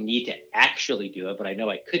 I don't need to actually do it, but I know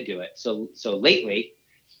I could do it. So lately,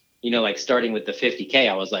 you know, like starting with the 50K,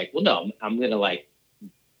 I was like, well, no, I'm going to like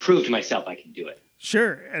prove to myself I can do it.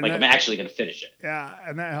 Sure. And like I'm actually going to finish it. Yeah.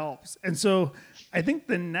 And that helps. And so I think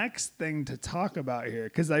the next thing to talk about here,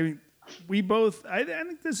 because I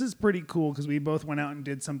think this is pretty cool because we both went out and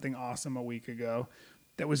did something awesome a week ago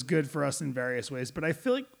that was good for us in various ways. But I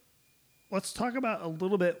feel like let's talk about a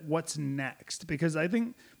little bit what's next, because I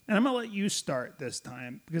think, and I'm going to let you start this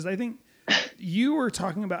time, because I think you were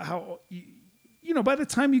talking about how, you know, by the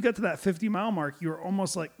time you got to that 50-mile mark, you were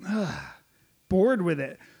almost like bored with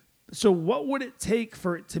it. So what would it take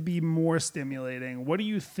for it to be more stimulating? What do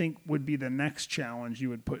you think would be the next challenge you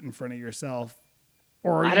would put in front of yourself?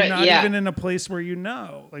 Or are you not even in a place where you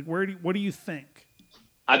know? Like, what do you think?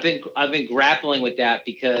 I've been grappling with that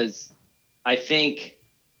because I think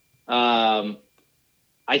I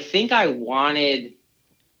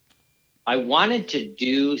wanted to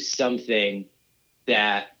do something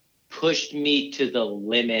that pushed me to the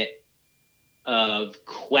limit of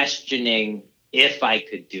questioning if I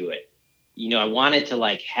could do it. You know, I wanted to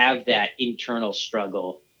like have that internal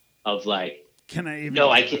struggle of like, can I even? No,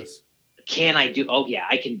 I can. This? Can I do? Oh yeah,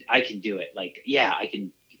 I can do it. Like, yeah, I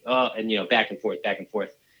can. And you know, back and forth.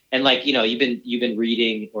 And like, you know, you've been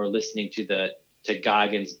reading or listening to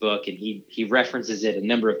Goggins' book, and he references it a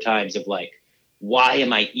number of times of like, why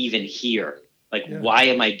am I even here? Like, why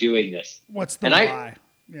am I doing this? What's the why?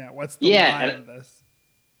 What's the why of this?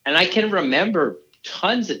 And I can remember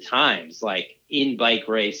tons of times, like in bike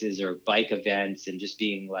races or bike events, and just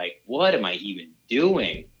being like, what am I even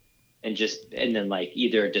doing? And then like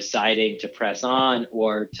either deciding to press on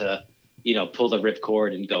or to, you know, pull the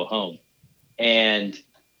ripcord and go home. And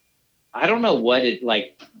I don't know what it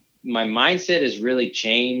like. My mindset has really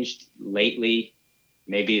changed lately.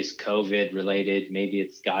 Maybe it's COVID related. Maybe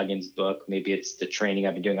it's Goggins' book. Maybe it's the training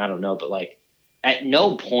I've been doing. I don't know. But like at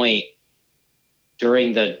no point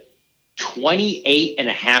during the 28 and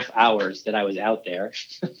a half hours that I was out there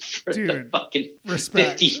for the fucking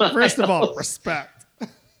respect. 50 miles. First of all, respect.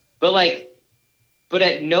 But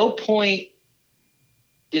at no point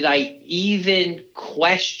did I even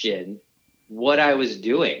question what I was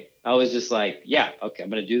doing. I was just like, yeah, okay,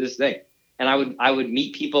 I'm going to do this thing. And I would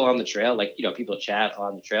meet people on the trail, like, you know, people chat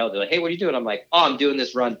on the trail. They're like, hey, what are you doing? I'm like, oh, I'm doing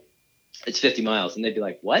this run. It's 50 miles. And they'd be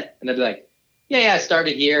like, what? And I'd be like, yeah, I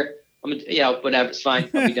started here. I'm, you know, whatever, it's fine.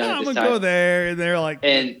 I'll be done at this time. I'm gonna go there, and they're like,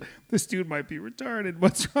 and this dude might be retarded.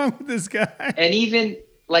 What's wrong with this guy? And even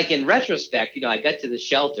like in retrospect, you know, I got to the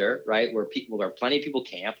shelter, right, where plenty of people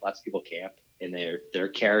camp, lots of people camp, and they're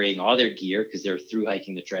carrying all their gear because they're through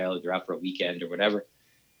hiking the trail, they're out for a weekend or whatever.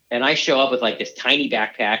 And I show up with like this tiny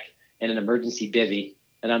backpack and an emergency bivvy,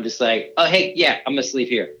 and I'm just like, oh hey, yeah, I'm gonna sleep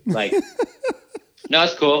here. Like, no,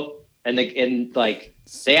 it's cool. And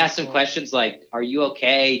they asked some questions like, are you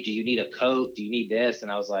okay? Do you need a coat? Do you need this?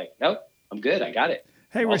 And I was like, nope, I'm good. I got it.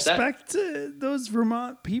 Hey, respect to those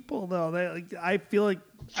Vermont people, though. I feel like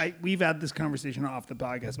we've had this conversation off the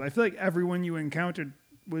podcast, but I feel like everyone you encountered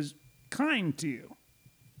was kind to you.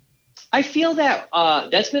 I feel that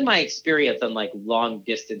that's been my experience on like long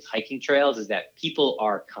distance hiking trails is that people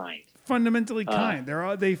are kind. Fundamentally kind.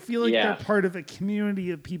 They feel like they're part of a community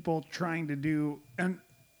of people trying to do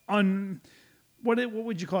what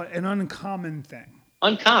would you call it? An uncommon thing.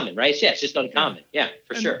 Uncommon, right? Yeah, it's just uncommon. Yeah,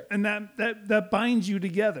 for sure. And that binds you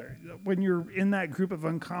together. When you're in that group of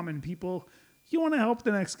uncommon people, you want to help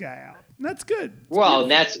the next guy out. And that's good.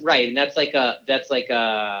 That's right. And that's like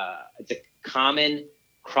it's a common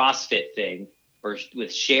CrossFit thing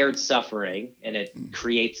with shared suffering, and it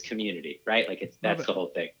creates community, right? Like that's the whole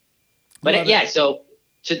thing. But so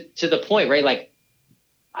to the point, right? Like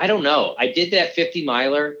I don't know. I did that 50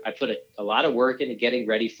 miler. I put a lot of work into getting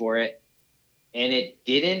ready for it, and it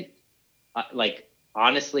didn't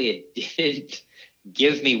honestly, it didn't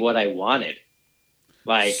give me what I wanted.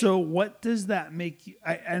 Like, so what does that make you?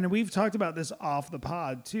 And we've talked about this off the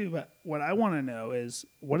pod too, but what I want to know is,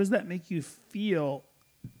 what does that make you feel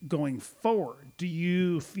going forward? Do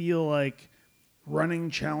you feel like running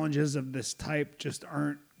challenges of this type just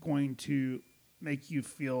aren't going to make you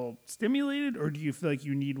feel stimulated, or do you feel like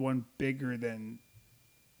you need one bigger than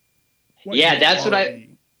that's what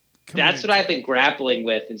I've been grappling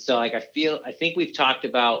with. And so like I think we've talked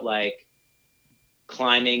about like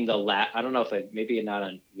climbing the ladder. I don't know if maybe not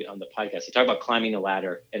on the podcast. You talk about climbing the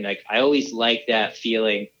ladder, and like I always like that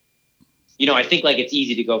feeling. I think like it's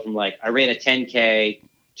easy to go from like I ran a 10K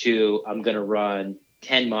to I'm gonna run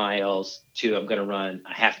 10 miles to I'm going to run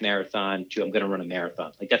a half marathon to I'm going to run a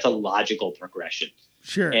marathon. Like that's a logical progression.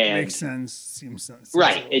 Sure. Makes sense. Seems sense.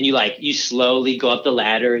 Right. And you slowly go up the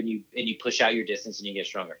ladder and you push out your distance and you get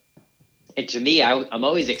stronger. And to me, I'm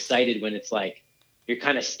always excited when it's like, you're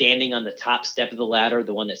kind of standing on the top step of the ladder,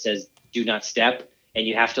 the one that says do not step. And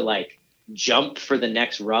you have to like jump for the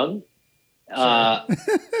next rung. Sure.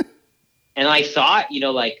 And I thought,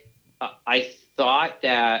 I thought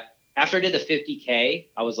that, after I did the 50K,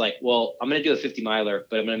 I was like, well, I'm going to do a 50 miler,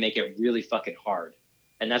 but I'm going to make it really fucking hard.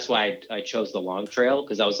 And that's why I chose the long trail,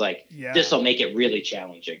 because I was like, this will make it really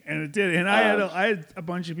challenging. And it did. And I had a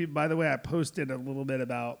bunch of people, by the way, I posted a little bit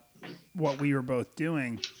about what we were both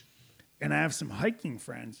doing. And I have some hiking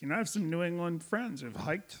friends. I have some New England friends who've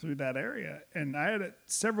hiked through that area. And I had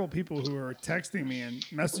several people who were texting me and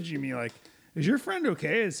messaging me like, is your friend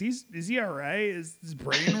okay? Is he all right? Is his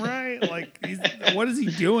brain right? Like, what is he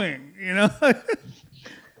doing?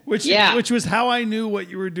 Which was how I knew what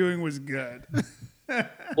you were doing was good.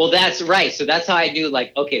 Well, that's right. So that's how I knew,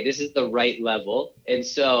 like, okay, this is the right level. And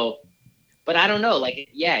so, but I don't know, like,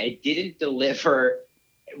 it didn't deliver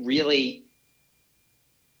really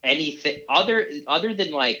anything other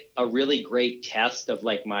than like a really great test of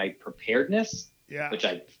like my preparedness, which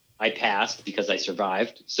I passed because I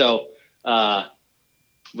survived. So,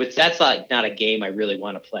 which that's not a game I really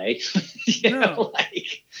want to play.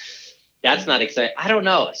 Like that's not exciting. I don't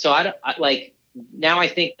know. So now I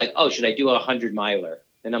think like, oh, should I do a 100 miler?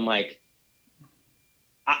 And I'm like,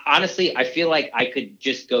 honestly, I feel like I could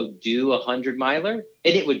just go do a 100 miler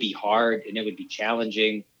and it would be hard and it would be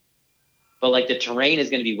challenging, but like the terrain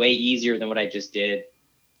is going to be way easier than what I just did.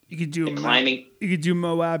 You could do climbing. You could do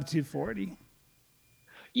Moab 240.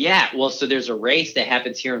 Yeah, well, so there's a race that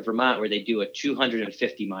happens here in Vermont where they do a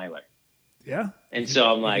 250 miler. Yeah. And so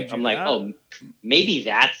I'm like, oh, maybe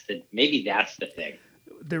that's the thing.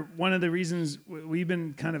 One of the reasons we've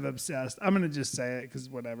been kind of obsessed, I'm going to just say it because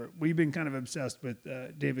whatever. We've been kind of obsessed with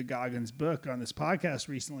David Goggins' book on this podcast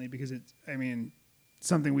recently because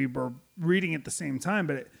something we were reading at the same time,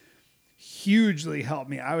 but it hugely helped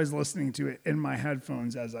me. I was listening to it in my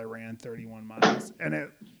headphones as I ran 31 miles, and it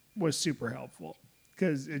was super helpful.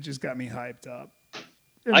 Because it just got me hyped up.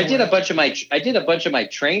 I did a bunch of my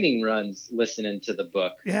training runs listening to the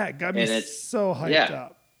book. Yeah, it got me so hyped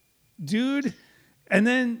up, dude. And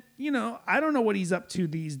then I don't know what he's up to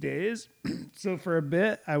these days. So for a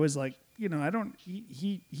bit, I was like,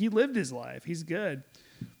 he lived his life. He's good.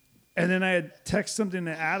 And then I had texted something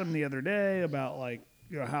to Adam the other day about like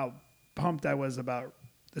how pumped I was about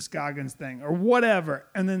this Goggins thing or whatever.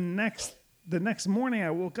 And then the next morning I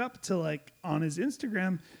woke up to like on his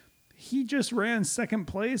Instagram, he just ran second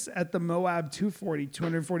place at the Moab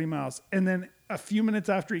 240 miles. And then a few minutes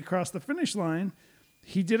after he crossed the finish line,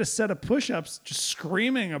 he did a set of push-ups just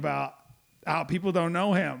screaming about how people don't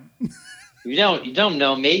know him. You don't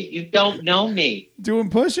know me. You don't know me. Doing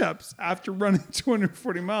push-ups after running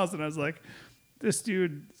 240 miles. And I was like, this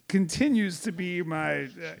dude continues to be my,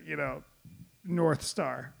 North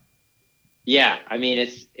Star. Yeah, I mean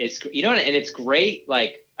it's and it's great.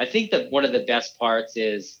 Like I think that one of the best parts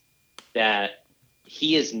is that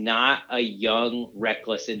he is not a young,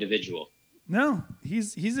 reckless individual. No,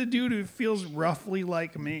 he's a dude who feels roughly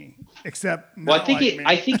like me, except I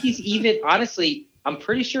think he's even honestly, I'm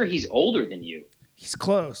pretty sure he's older than you. He's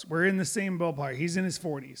close. We're in the same ballpark. He's in his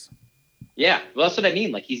 40s. Yeah, well, that's what I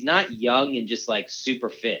mean. Like he's not young and just like super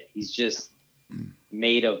fit. He's just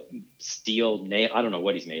made of steel nail. I don't know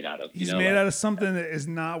what he's made out of. He's made out of something that is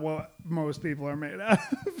not what most people are made out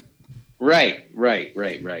of. Right.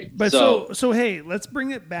 But so hey, let's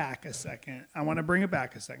bring it back a second. I want to bring it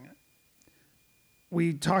back a second.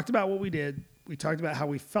 We talked about what we did. We talked about how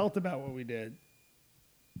we felt about what we did.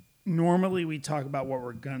 Normally we talk about what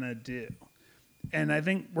we're gonna do. And I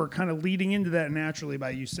think we're kind of leading into that naturally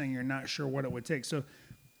by you saying you're not sure what it would take. So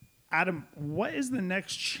Adam, what is the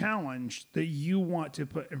next challenge that you want to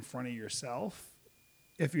put in front of yourself,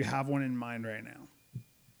 if you have one in mind right now?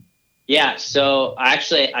 Yeah, so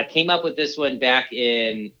I came up with this one back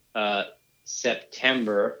in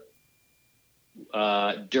September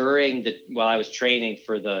while I was training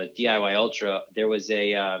for the DIY Ultra. There was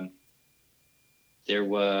the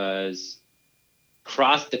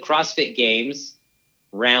CrossFit Games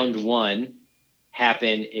round 1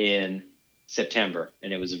 happened in September,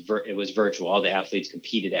 and it was virtual. All the athletes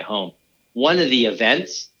competed at home. One of the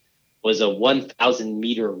events was a 1,000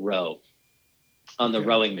 meter row on the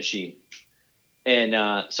rowing machine. And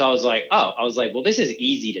so I was like, well, this is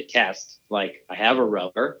easy to test. Like, I have a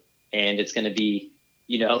rower, and it's going to be,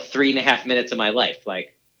 3.5 minutes of my life.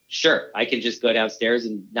 Like, sure, I can just go downstairs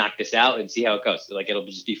and knock this out and see how it goes. So, like, it'll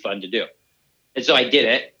just be fun to do. And so I did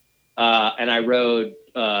it, and I rowed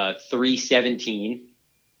 3:17,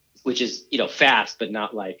 which is, fast, but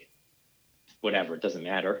not like whatever. It doesn't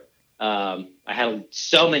matter. I had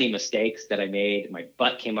so many mistakes that I made. My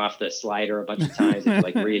butt came off the slider a bunch of times and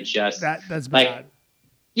like readjust. That's like, bad.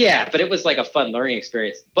 Yeah, but it was like a fun learning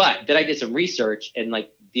experience. But then I did some research, and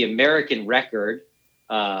like the American record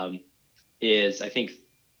is, I think,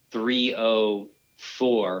 3:04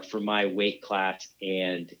 for my weight class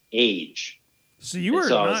and age. So you were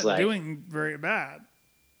not doing very bad.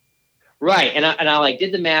 Right. And I like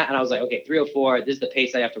did the math, and I was like, okay, 3:04, this is the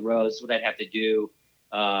pace I have to row. This is what I'd have to do.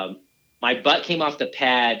 My butt came off the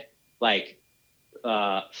pad like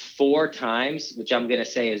 4 times, which I'm going to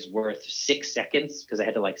say is worth 6 seconds because I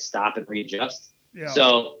had to like stop and readjust. Yeah.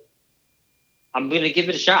 So I'm going to give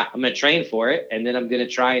it a shot. I'm going to train for it, and then I'm going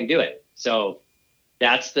to try and do it. So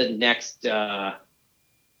that's the next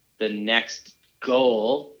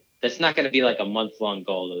goal. That's not going to be like a month-long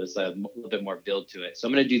goal, though. There's a little bit more build to it. So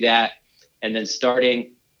I'm going to do that. And then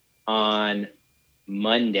starting on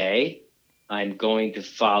Monday, I'm going to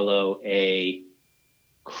follow a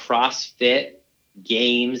CrossFit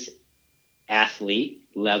Games athlete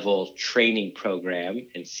level training program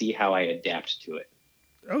and see how I adapt to it.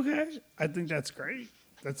 Okay. I think that's great.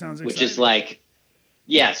 That sounds exciting. Which is like,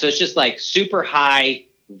 yeah, so it's just like super high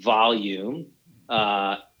volume.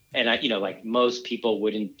 And I, like most people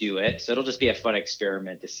wouldn't do it. So it'll just be a fun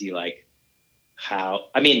experiment to see like how,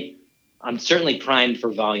 I'm certainly primed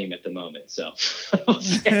for volume at the moment. So we'll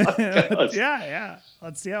see how it goes. Yeah.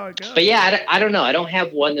 Let's see how it goes. But yeah, I don't know. I don't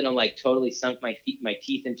have one that I'm like totally sunk my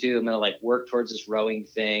teeth into. I'm going to like work towards this rowing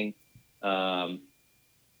thing.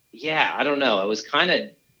 Yeah, I don't know. I was kind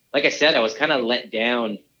of, like I said, I was kind of let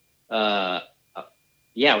down. I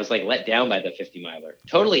was like let down by the 50 miler.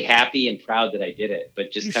 Totally happy and proud that I did it,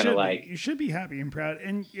 but just kind of like. You should be happy and proud.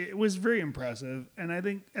 And it was very impressive. And I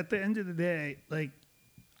think at the end of the day, like,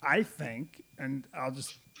 I think, and I'll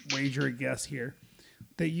just wager a guess here,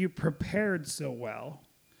 that you prepared so well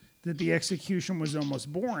that the execution was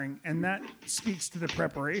almost boring. And that speaks to the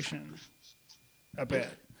preparation a bit.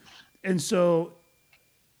 And so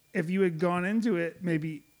if you had gone into it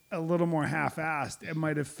maybe a little more half-assed, it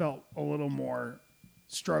might have felt a little more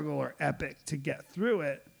struggle or epic to get through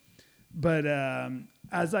it. But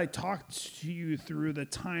as I talked to you through the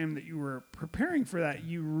time that you were preparing for that,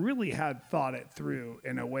 you really had thought it through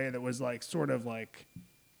in a way that was like sort of like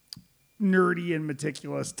nerdy and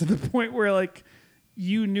meticulous to the point where like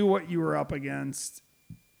you knew what you were up against.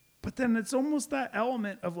 But then it's almost that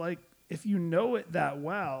element of like, if you know it that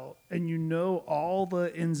well and you know all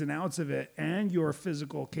the ins and outs of it and your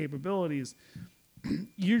physical capabilities,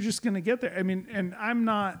 you're just going to get there. And I'm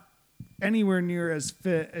not anywhere near as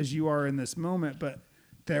fit as you are in this moment, but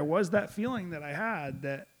there was that feeling that I had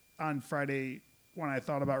that on Friday when I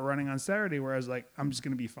thought about running on Saturday, where I was like, I'm just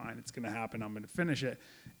going to be fine. It's going to happen. I'm going to finish it.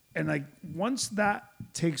 And like, once that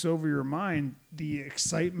takes over your mind, the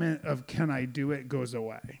excitement of can I do it goes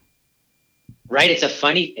away. Right. It's a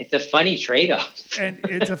funny trade-off. And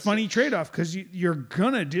it's a funny trade-off because you're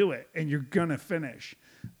going to do it and you're going to finish.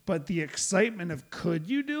 But the excitement of could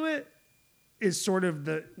you do it is sort of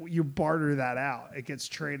you barter that out. It gets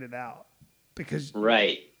traded out because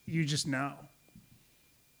you just know.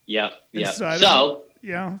 Yep. So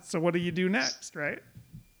what do you do next, right?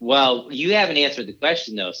 Well, you haven't answered the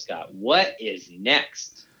question though, Scott. What is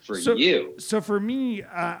next for you? So for me,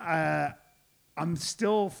 I'm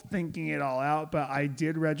still thinking it all out, but I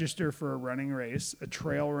did register for a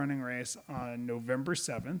trail running race on November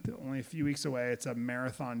 7th, only a few weeks away. It's a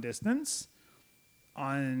marathon distance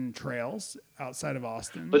on trails outside of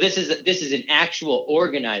Austin. But this is an actual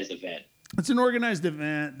organized event. It's an organized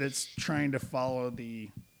event that's trying to follow the,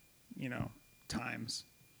 times.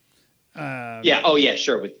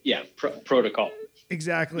 Sure. With protocol.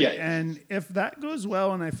 Exactly. Yeah. And if that goes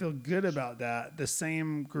well and I feel good about that, the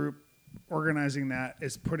same group organizing that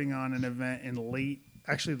is putting on an event in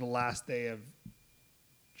actually the last day of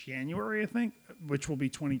January, I think, which will be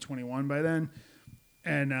 2021 by then.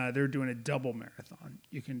 And they're doing a double marathon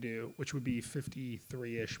you can do, which would be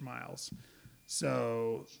 53-ish miles.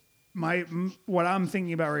 So what I'm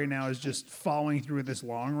thinking about right now is just following through with this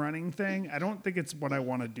long running thing. I don't think it's what I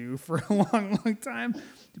want to do for a long, long time,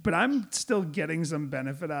 but I'm still getting some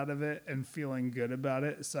benefit out of it and feeling good about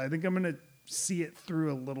it. So I think I'm going to see it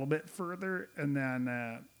through a little bit further and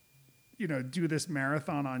then, do this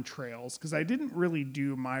marathon on trails. Cause I didn't really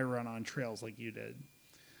do my run on trails like you did.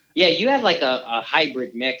 Yeah, you had like a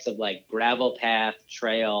hybrid mix of like gravel path,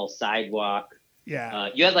 trail, sidewalk. Yeah.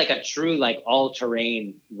 You had like a true like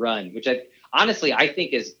all-terrain run, which I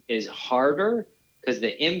think is harder because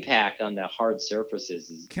the impact on the hard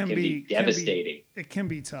surfaces can be devastating. It can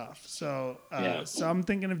be tough. So so I'm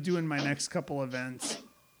thinking of doing my next couple events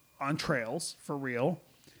on trails for real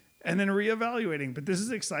and then reevaluating. But this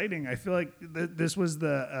is exciting. I feel like this was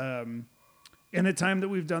in the time that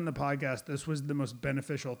we've done the podcast, this was the most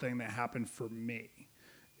beneficial thing that happened for me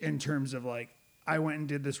in terms of like, I went and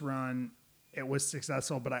did this run. It was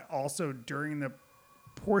successful, but I also, during the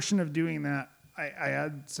portion of doing that, I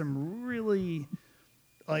had some really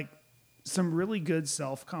good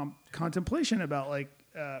contemplation about like,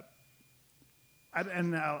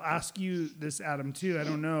 and I'll ask you this, Adam, too. I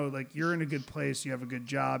don't know, like you're in a good place. You have a good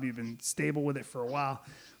job. You've been stable with it for a while.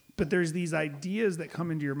 But there's these ideas that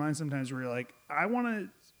come into your mind sometimes where you're like,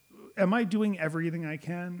 am I doing everything I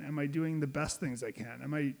can? Am I doing the best things I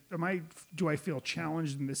can? Do I feel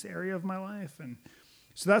challenged in this area of my life? And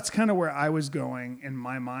so that's kind of where I was going in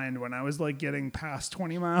my mind when I was like getting past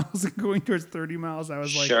 20 miles and going towards 30 miles. I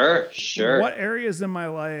was like, sure. What areas in my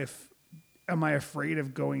life am I afraid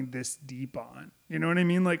of going this deep on? You know what I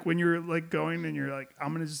mean? Like when you're like going and you're like, I'm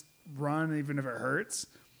going to just run even if it hurts.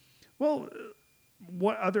 Well,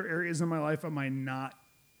 what other areas in my life am I not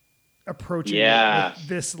approaching with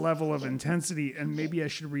this level of intensity? And maybe I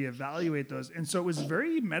should reevaluate those. And so it was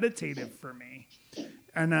very meditative for me.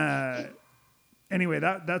 And anyway,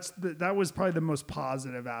 that was probably the most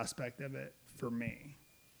positive aspect of it for me.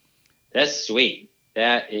 That's sweet.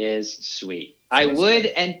 That is sweet. I would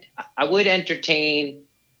entertain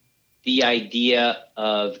the idea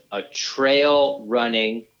of a trail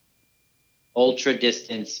running ultra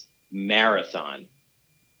distance marathon.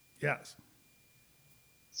 Yes.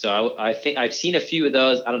 So I think I've seen a few of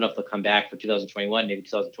those. I don't know if they'll come back for 2021, maybe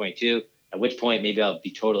 2022, at which point maybe I'll be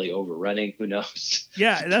totally overrunning. Who knows?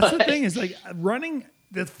 Yeah, that's the thing is like running.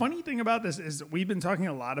 The funny thing about this is we've been talking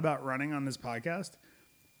a lot about running on this podcast.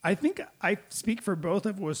 I think I speak for both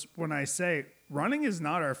of us when I say running is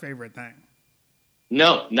not our favorite thing.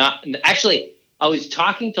 No, not actually. I was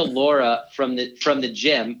talking to Laura from the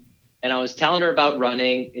gym, and I was telling her about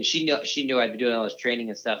running, and she knew I'd been doing all this training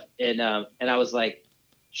and stuff, and I was like,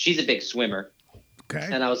 she's a big swimmer, okay,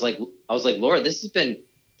 and I was like, Laura, this has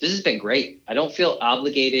been great. I don't feel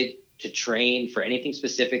obligated to train for anything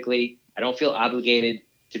specifically. I don't feel obligated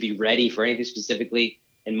to be ready for anything specifically,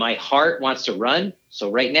 and my heart wants to run. So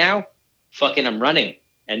right now, fucking, I'm running,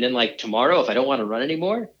 and then like tomorrow, if I don't want to run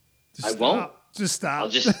anymore, I won't. Just stop. I'll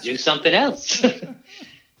just do something else.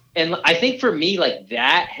 And I think for me, like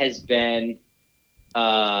that has been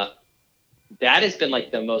like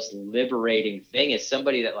the most liberating thing as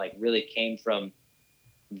somebody that like really came from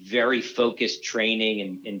very focused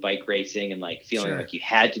training and bike racing and like feeling like you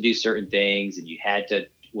had to do certain things and you had to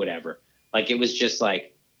whatever. Like it was just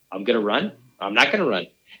like, I'm going to run. I'm not going to run.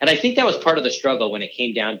 And I think that was part of the struggle when it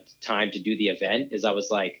came down to time to do the event is I was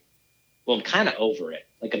like, well, I'm kind of over it.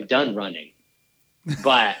 Like I'm done running.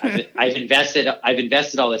 But I've invested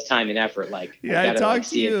all this time and effort. Like, I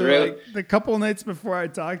talked to you like the couple nights before I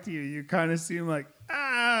talked to you. You kind of seem like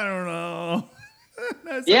I don't know.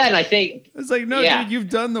 And I think it's like no, dude,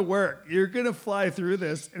 you've done the work. You're gonna fly through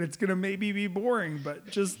this, and it's gonna maybe be boring,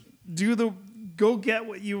 but just go get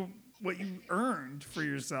what you earned for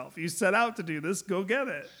yourself. You set out to do this. Go get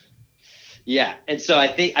it. Yeah, and so I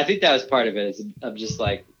think that was part of it. I'm just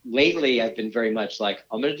like lately I've been very much like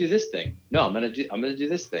I'm gonna do this thing. No, I'm gonna do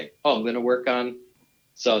this thing. Oh, I'm gonna work on.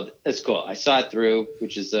 So that's cool. I saw it through,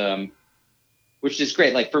 which is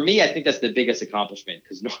great. Like for me, I think that's the biggest accomplishment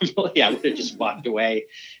because normally I would have just walked away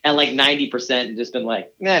and like 90% and just been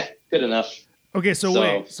like, nah, good enough. Okay, so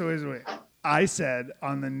wait. I said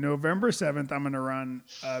on the November 7th, I'm going to run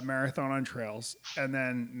a marathon on trails. And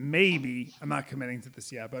then maybe, I'm not committing to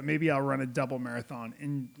this yet, but maybe I'll run a double marathon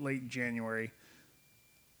in late January.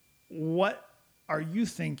 What are you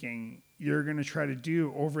thinking you're going to try to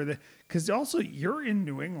do over because also you're in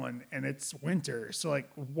New England and it's winter. So like,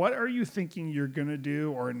 what are you thinking you're going to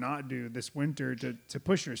do or not do this winter to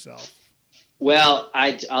push yourself? Well,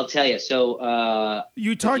 I'll tell you. So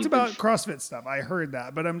you talked about CrossFit stuff. I heard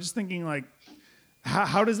that, but I'm just thinking like,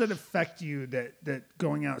 how does that affect you that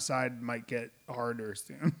going outside might get harder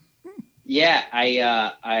soon? Yeah,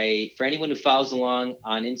 I for anyone who follows along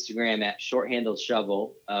on Instagram at Short-Handled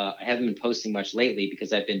Shovel, I haven't been posting much lately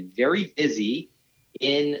because I've been very busy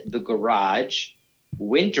in the garage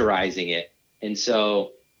winterizing it. And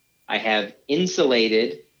so I have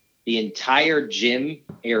insulated the entire gym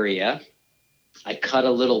area. I cut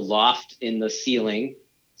a little loft in the ceiling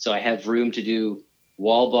so I have room to do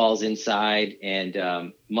wall balls inside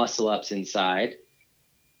and muscle ups inside.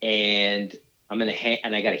 And I'm going to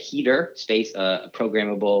and I got a heater space, a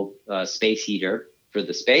programmable space heater for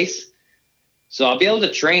the space. So I'll be able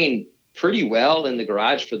to train pretty well in the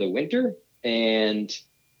garage for the winter. And,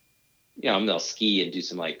 I'm going to ski and do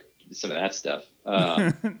some of that stuff.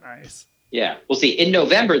 Nice. Yeah, we'll see. In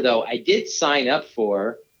November, though, I did sign up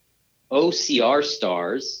for OCR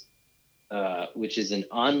Stars, which is an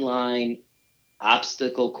online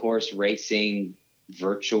obstacle course racing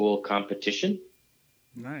virtual competition.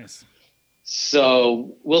 Nice.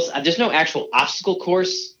 So there's no actual obstacle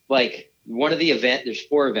course. Like there's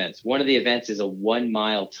 4 events. One of the events is a 1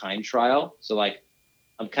 mile time trial. So like,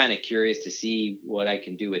 I'm kind of curious to see what I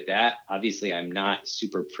can do with that. Obviously I'm not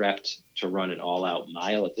super prepped to run an all out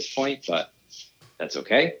mile at this point, but that's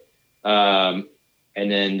okay. And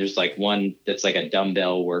then there's like one that's like a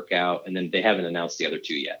dumbbell workout, and then they haven't announced the other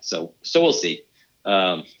 2 yet. So we'll see.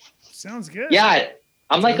 Sounds good. Yeah.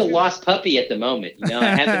 I'm like a lost puppy at the moment. I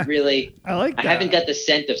haven't really, I haven't got the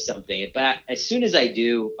scent of something, but as soon as I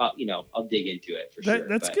do, I'll dig into it for sure.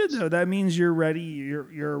 That's good though. That means you're ready.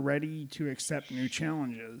 You're ready to accept new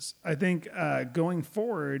challenges. I think going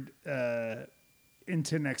forward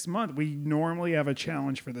into next month, we normally have a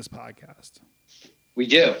challenge for this podcast. We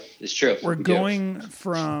do. It's true. We're going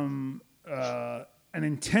from an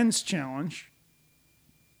intense challenge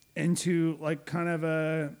into like kind of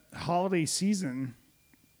a holiday season.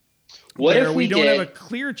 What if we don't have a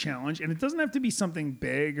clear challenge, and it doesn't have to be something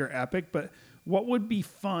big or epic, but what would be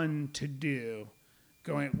fun to do?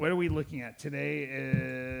 What are we looking at? Today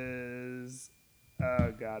is,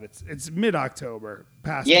 oh God, it's mid-October,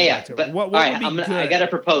 past mid-October. But what all right, would be good? I got a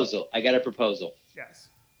proposal. Yes.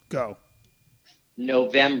 Go.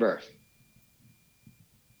 November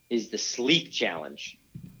is the sleep challenge.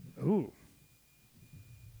 Ooh.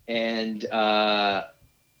 And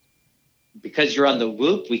because you're on the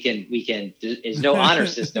Whoop, we can. There's no honor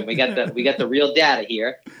system. We got the real data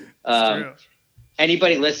here.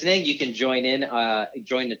 Anybody listening, you can join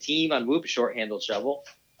the team on Whoop, Short-Handled Shovel.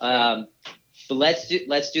 But let's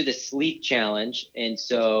do the sleep challenge. And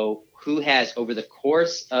so, who has over the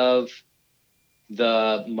course of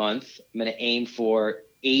the month, I'm going to aim for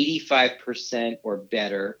 85% or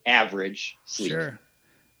better average sleep. Sure.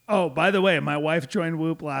 Oh, by the way, my wife joined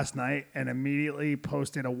Whoop last night and immediately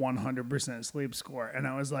posted a 100% sleep score. And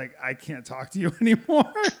I was like, I can't talk to you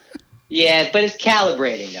anymore. Yeah, but it's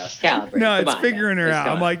calibrating, though. It's calibrating. No, it's figuring her out.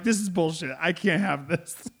 I'm like, this is bullshit. I can't have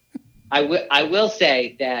this. I will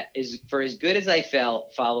say that for as good as I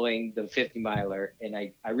felt following the 50 miler, and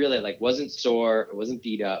I really wasn't sore, I wasn't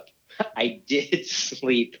beat up. I did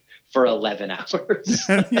sleep for 11 hours.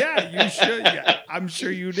 Yeah, you should. Yeah, I'm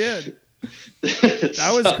sure you did.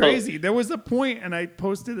 That was crazy. There was a point, and I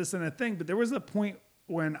posted this in a thing, but there was a point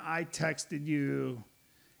when I texted you,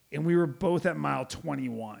 and we were both at mile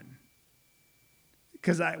 21.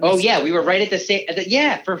 We were right at the same.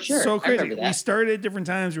 Yeah, for sure. So crazy. I remember that. We started at different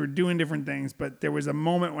times. We were doing different things, but there was a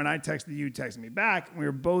moment when I texted you, texted me back, and we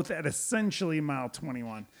were both at essentially mile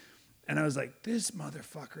 21. And I was like, this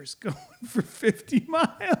motherfucker's going for 50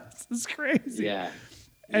 miles. It's crazy. Yeah.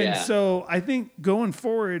 And so I think going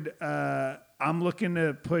forward, I'm looking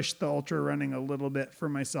to push the ultra running a little bit for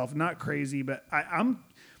myself. Not crazy, but I'm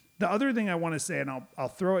the other thing I want to say, and I'll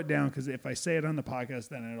throw it down because if I say it on the podcast,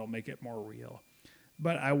 then it'll make it more real.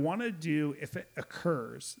 But I want to do, if it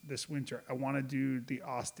occurs this winter, I want to do the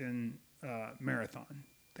Austin Marathon,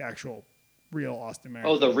 the actual real Austin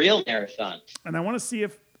Marathon. Oh, the real marathon. And I want to see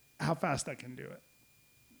how fast I can do it.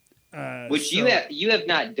 You have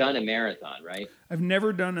not done a marathon, right? I've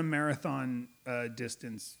never done a marathon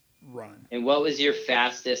distance run. And what was your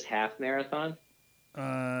fastest half marathon?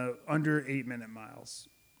 Under 8-minute miles.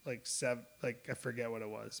 Like I forget what it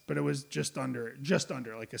was, but it was just under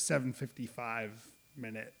like a 7:55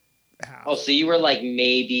 minute half. Oh, so you were like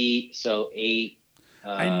maybe 8.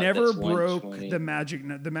 I never broke the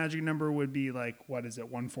magic. The magic number would be like, what is it,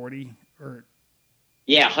 140 or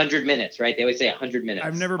Yeah, 100 minutes, right? They always say 100 minutes.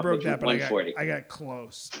 I've never broke that, but 140. I got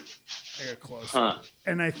close. Huh.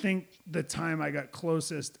 And I think the time I got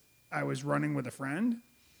closest, I was running with a friend,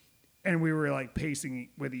 and we were like pacing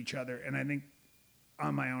with each other. And I think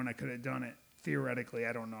on my own I could have done it. Theoretically,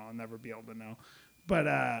 I don't know. I'll never be able to know.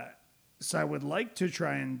 But so I would like to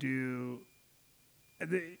try and do.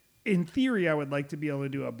 In theory, I would like to be able to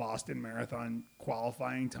do a Boston Marathon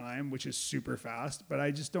qualifying time, which is super fast. But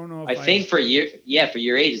I just don't know if I think for your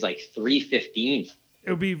age is like 3:15. It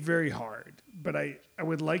would be very hard. But I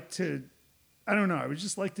would like to. I don't know. I would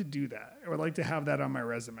just like to do that. I would like to have that on my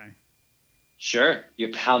resume. Sure, your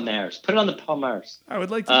Palmares. Put it on the Palmares. I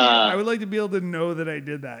would like to be able to know that I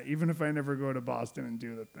did that, even if I never go to Boston and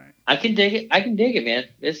do the thing. I can dig it, man.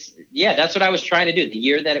 That's what I was trying to do. The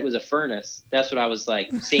year that it was a furnace, that's what I was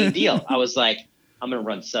like. Same deal. I was like, I'm gonna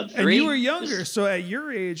run sub 3. And you were younger, so at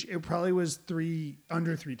your age, it probably was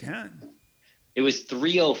under 3:10. It was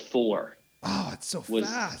 3:04. Oh, it's so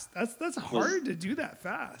fast. That's hard to do that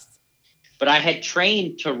fast. But I had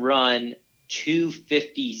trained to run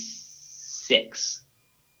 2:56.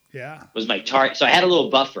 Yeah, was my target. So I had a little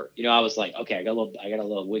buffer. You know, I was like, okay, I got a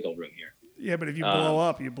little wiggle room here. Yeah, but if you blow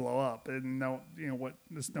up, you blow up, and no, you know what?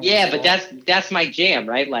 Yeah, but that's my jam,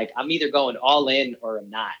 right? Like I'm either going all in or I'm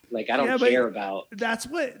not. Like I don't care about. That's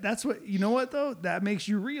what you know. What though? That makes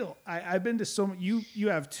you real. I've been to so many. You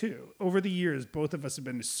have too. Over the years, both of us have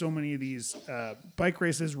been to so many of these bike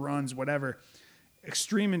races, runs, whatever,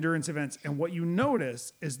 extreme endurance events. And what you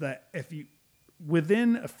notice is that if you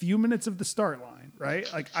within a few minutes of the start line,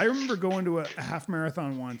 right? Like I remember going to a half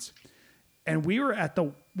marathon once, and we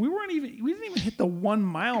didn't even hit the 1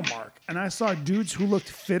 mile mark, and I saw dudes who looked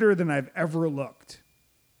fitter than I've ever looked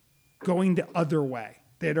going the other way.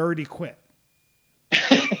 They had already quit.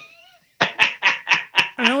 And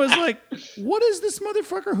I was like, what is this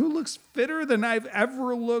motherfucker who looks fitter than I've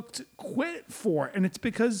ever looked quit for? And it's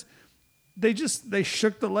because they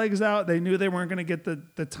shook the legs out. They knew they weren't going to get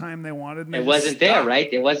the time they wanted. And it wasn't there,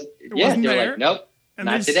 right? It wasn't there. Like, nope, and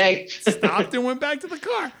not today. Stopped and went back to the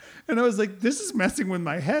car. And I was like, this is messing with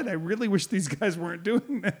my head. I really wish these guys weren't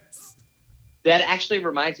doing this. That actually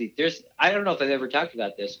reminds me. I don't know if I've ever talked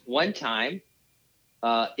about this. One time,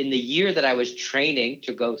 in the year that I was training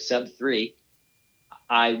to go sub 3,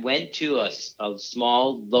 I went to a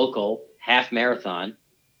small local half marathon,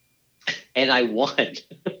 and I won.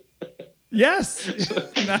 Yes,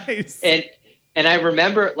 nice. And I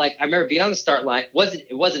remember being on the start line.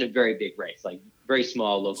 It wasn't a very big race, like very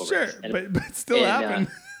small local race. Sure, but still happened.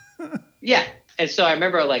 Yeah. And so I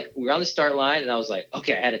remember like we were on the start line, and I was like,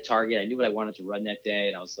 okay, I had a target. I knew what I wanted to run that day,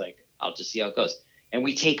 and I was like, I'll just see how it goes. And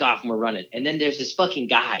we take off and we're running. And then there's this fucking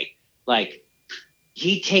guy, like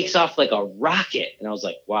he takes off like a rocket. And I was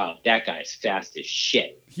like, wow, that guy's fast as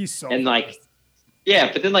shit. He's so and fast. Like,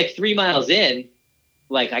 yeah, but then like 3 miles in,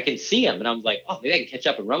 like I can see him, and I'm like, oh, maybe I can catch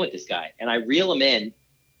up and run with this guy. And I reel him in.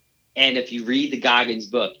 And if you read the Goggins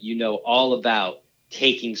book, you know all about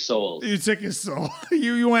taking souls. You took his soul.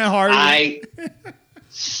 You went hard. I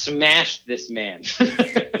smashed this man.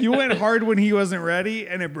 You went hard when he wasn't ready,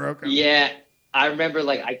 and it broke him. Yeah. I remember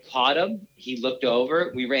like I caught him. He looked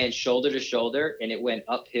over. We ran shoulder to shoulder, and it went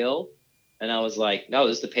uphill. And I was like, no,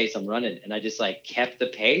 this is the pace I'm running. And I just like kept the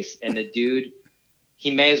pace. And the dude, he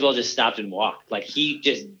may as well just stopped and walked. Like he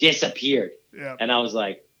just disappeared. Yeah. And I was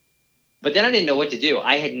like, but then I didn't know what to do.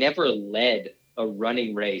 I had never led a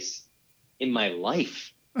running race in my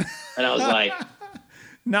life. And I was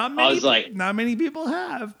like, not many people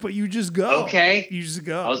have, but you just go. Okay. You just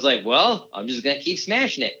go. I was like, well, I'm just going to keep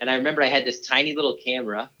smashing it. And I remember I had this tiny little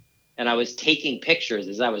camera, and I was taking pictures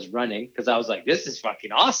as I was running because I was like, this is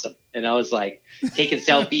fucking awesome. And I was like taking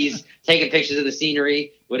selfies, taking pictures of the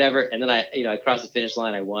scenery, whatever. And then I crossed the finish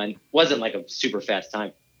line. I won. Wasn't like a super fast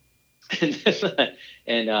time.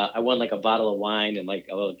 And I won like a bottle of wine and like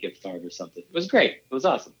a little gift card or something. It was great. It was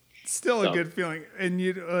awesome. Still a good feeling. And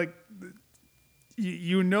you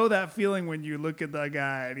know that feeling when you look at the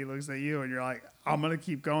guy and he looks at you and you're like, I'm going to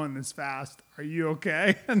keep going this fast. Are you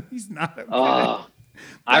okay? And he's not okay.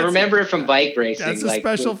 I remember it from bike racing. That's a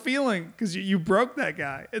special feeling because you broke that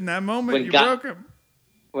guy. In that moment, you broke him.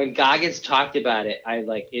 When Goggins talked about it, I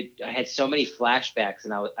had so many flashbacks,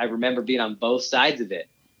 and I remember being on both sides of it.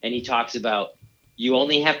 And he talks about you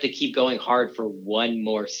only have to keep going hard for one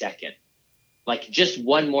more second. Like just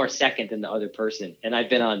one more second than the other person. And I've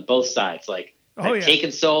been on both sides. Like I've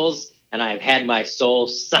taken souls, and I've had my soul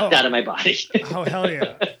sucked out of my body. Oh, hell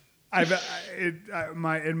yeah.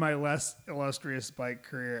 In my less illustrious bike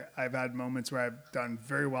career, I've had moments where I've done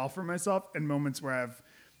very well for myself and moments where I've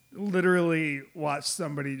literally watched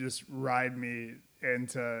somebody just ride me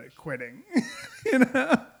into quitting. You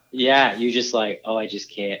know? Yeah, you just like, oh, I just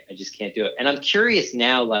can't do it. And I'm curious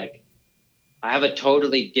now, like, I have a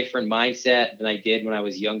totally different mindset than I did when I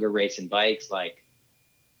was younger racing bikes. Like,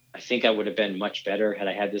 I think I would have been much better had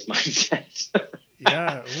I had this mindset.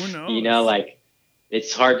 Yeah, who knows? You know, like,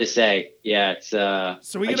 it's hard to say. Yeah, it's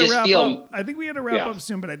so we got to wrap up. I think we got to wrap up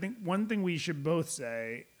soon, but I think one thing we should both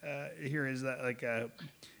say here is that, like,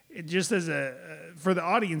 it just as for the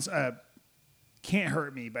audience, Can't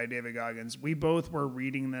Hurt Me by David Goggins. We both were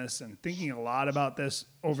reading this and thinking a lot about this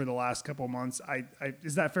over the last couple months.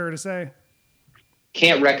 Is that fair to say?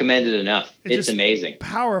 Can't recommend it enough. It's amazing.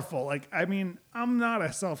 Powerful. Like, I mean, I'm not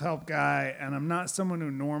a self-help guy, and I'm not someone who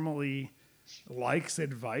normally likes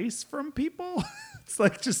advice from people. It's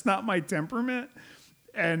like just not my temperament.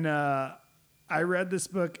 And I read this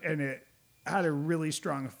book, and it had a really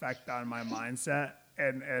strong effect on my mindset,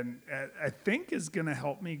 and I think is going to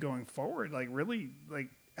help me going forward. Like, really, like,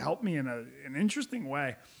 help me in an interesting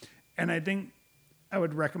way. And I think I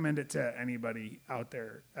would recommend it to anybody out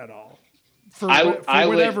there at all. For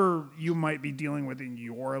whatever you might be dealing with in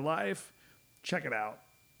your life, check it out.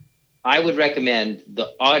 I would recommend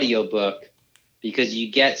the audiobook because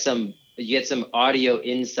you get some audio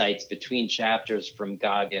insights between chapters from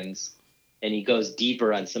Goggins, and he goes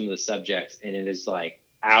deeper on some of the subjects, and it is like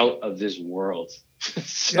out of this world.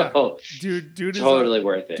 So dude totally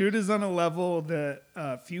worth it. Dude is on a level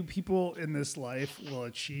that few people in this life will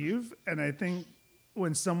achieve, and I think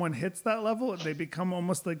when someone hits that level, they become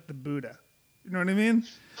almost like the Buddha. You know what I mean?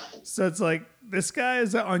 So it's like, this guy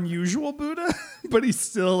is an unusual Buddha, but he's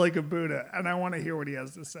still like a Buddha. And I want to hear what he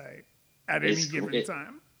has to say at any given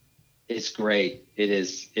time. It's great. It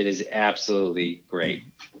is absolutely great.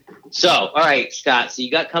 So, all right, Scott. So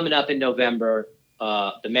you got coming up in November,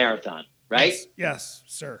 the marathon, right? Yes,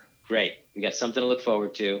 sir. Great. We got something to look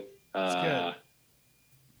forward to. Good.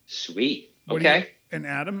 Sweet. Okay. And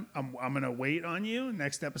Adam, I'm going to wait on you.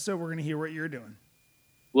 Next episode, we're going to hear what you're doing.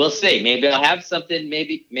 We'll see. Maybe I'll have something.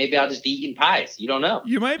 Maybe I'll just be eating pies. You don't know.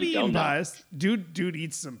 You might be eating pies. Dude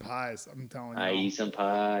eats some pies. I'm telling you. I eat some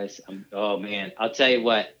pies. Oh, man. I'll tell you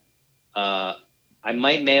what. I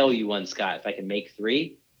might mail you one, Scott, if I can make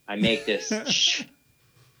 3. I make this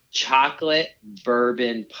chocolate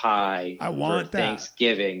bourbon pie for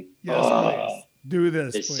Thanksgiving. Yes, please. Do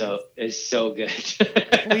this, please. It's so good.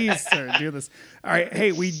 Please, sir, do this. All right.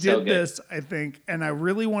 Hey, we did this, I think, and I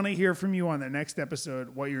really want to hear from you on the next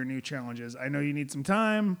episode what your new challenge is. I know you need some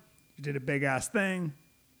time. You did a big-ass thing,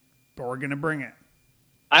 but we're going to bring it.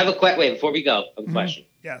 I have a question. Wait, before we go, I have a question.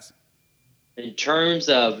 Yes. In terms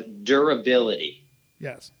of durability.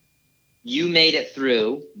 Yes. You made it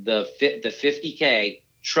through the 50K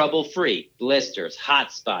trouble-free, blisters,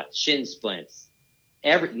 hot spots, shin splints.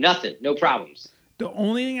 Nothing, no problems. The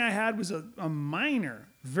only thing I had was a minor,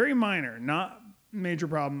 very minor, not major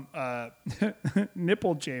problem,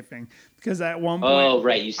 nipple chafing. Because at one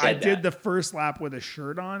point, you said did the first lap with a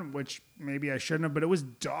shirt on, which maybe I shouldn't have, but it was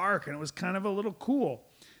dark and it was kind of a little cool.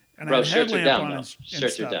 And I had a headlamp on and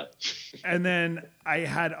stuff. And then I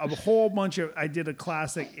had a whole bunch of, I did a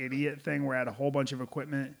classic idiot thing where I had a whole bunch of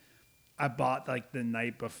equipment I bought like the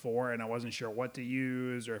night before and I wasn't sure what to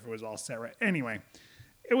use or if it was all set right. Anyway,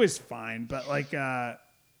 it was fine, but like, yeah,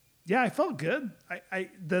 I felt good.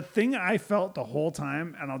 The thing I felt the whole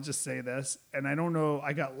time, and I'll just say this, and I don't know,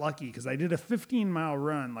 I got lucky because I did a 15-mile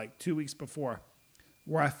run like 2 weeks before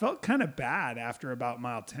where I felt kind of bad after about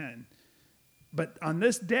mile 10. But on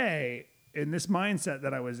this day, in this mindset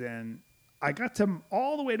that I was in, I got to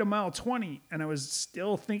all the way to mile 20, and I was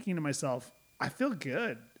still thinking to myself, I feel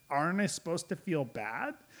good. Aren't I supposed to feel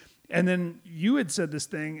bad? And then you had said this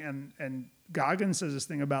thing, and Goggins says this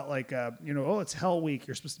thing about like, it's Hell Week.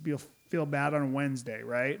 You're supposed to feel bad on Wednesday,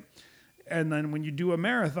 right? And then when you do a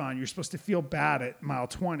marathon, you're supposed to feel bad at mile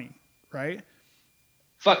 20, right?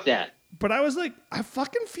 Fuck that. But I was like, I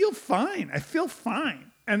fucking feel fine. I feel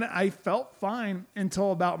fine. And I felt fine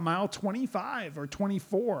until about mile 25 or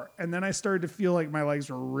 24. And then I started to feel like my legs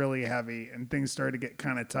were really heavy and things started to get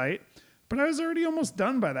kind of tight. But I was already almost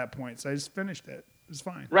done by that point. So I just finished it. It was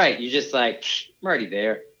fine. Right. You're just like, I'm already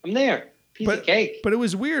there. I'm there. Piece of cake. But it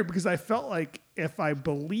was weird because I felt like if I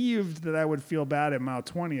believed that I would feel bad at mile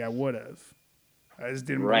 20, I would have. I just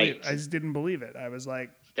didn't believe it. I was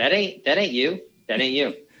like, that ain't you. That ain't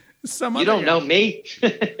you. You don't know me.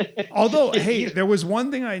 Although, hey, there was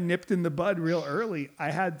one thing I nipped in the bud real early.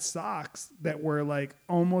 I had socks that were like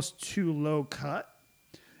almost too low cut.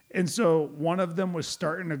 And so one of them was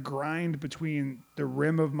starting to grind between the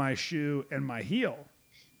rim of my shoe and my heel.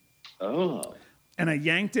 Oh. and I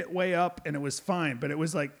yanked it way up and it was fine, but it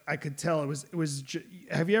was like, I could tell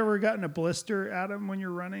have you ever gotten a blister, Adam, when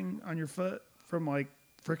you're running on your foot from like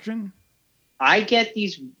friction? I get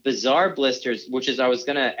these bizarre blisters, which is, I was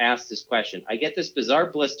going to ask this question. I get this bizarre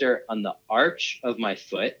blister on the arch of my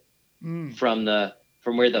foot from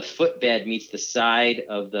where the footbed meets the side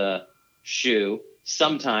of the shoe.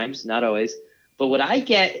 Sometimes, not always. But what I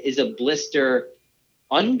get is a blister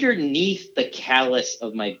underneath the callus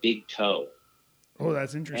of my big toe. Oh,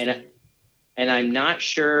 that's interesting. And I'm not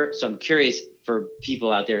sure. So I'm curious for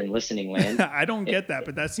people out there in listening land. I don't get that,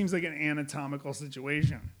 but that seems like an anatomical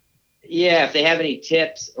situation. Yeah, if they have any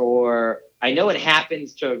tips, or I know it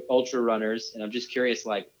happens to ultra runners, and I'm just curious,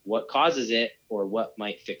 like, what causes it or what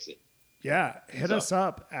might fix it. Yeah, hit us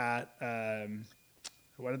up at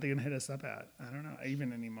what are they gonna hit us up at? I don't know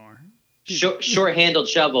even anymore. Short-handled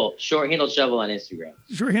shovel on Instagram.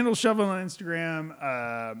 Short-handled shovel on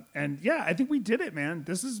Instagram, and yeah, I think we did it, man.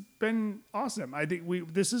 This has been awesome. I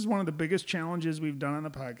think this is one of the biggest challenges we've done on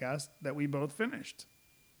the podcast that we both finished.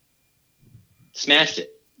 Smashed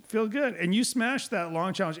it. Feel good. And you smashed that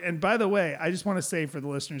long challenge. And by the way, I just want to say for the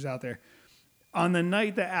listeners out there, on the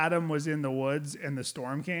night that Adam was in the woods and the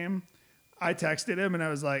storm came, I texted him and I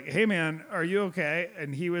was like, hey man, are you okay?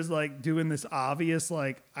 And he was like doing this obvious,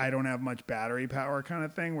 like, I don't have much battery power kind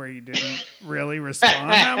of thing where he didn't really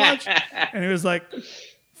respond that much. And he was like,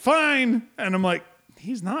 fine. And I'm like,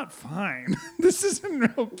 he's not fine. This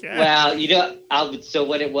isn't okay. Well, so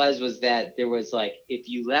what it was that there was like, if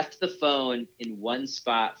you left the phone in one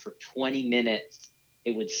spot for 20 minutes,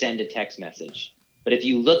 it would send a text message. But if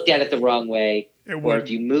you looked at it the wrong way, or if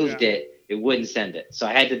you moved it wouldn't send it. So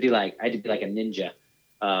I had to be like a ninja.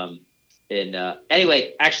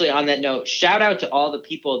 Anyway, actually on that note, shout out to all the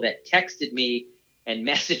people that texted me and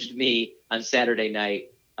messaged me on Saturday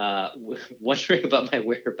night, wondering about my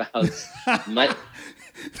whereabouts. Much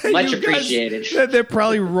appreciated. That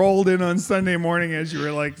probably rolled in on Sunday morning as you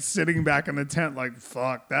were like sitting back in the tent, like,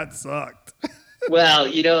 fuck, that sucked. Well,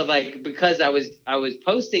 like, because I was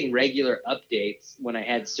posting regular updates when I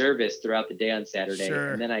had service throughout the day on Saturday,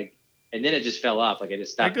 sure. and then it just fell off. Like I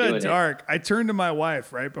just stopped doing it. It got dark. I turned to my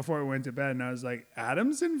wife right before I went to bed, and I was like,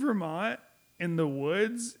 "Adam's in Vermont in the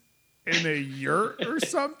woods in a yurt or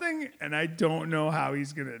something, and I don't know how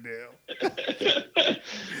he's gonna do."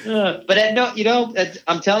 But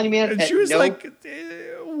I'm telling you, man. And she was like,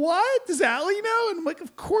 "What? Does Allie know?" And I'm like,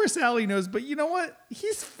 "Of course Allie knows, but you know what?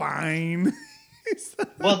 He's fine."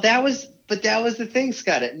 Well, that was the thing,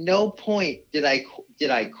 Scott. At no point did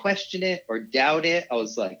I question it or doubt it. I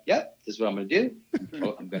was like, "Yep, this is what I'm going to do.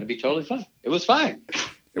 I'm going to be totally fine." It was fine.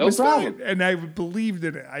 No problem. Fine. And I believed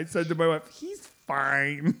in it. I said to my wife, "He's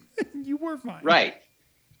fine." You were fine. Right.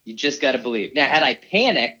 You just got to believe. Now, had I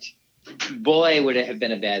panicked, boy, would it have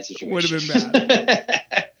been a bad situation. Would have been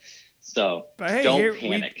bad. So, but hey, don't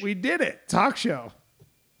panic. We did it. Talk show.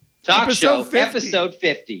 Episode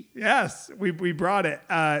 50. Yes, we brought it.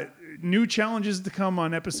 New challenges to come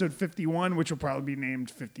on episode 51, which will probably be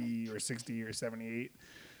named 50 or 60 or 78.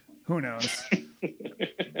 Who knows?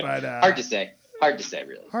 But hard to say,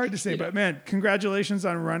 really. Hard to say, but man, congratulations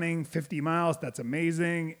on running 50 miles. That's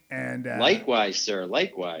amazing. And likewise, sir.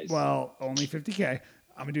 Likewise. Well, only 50K.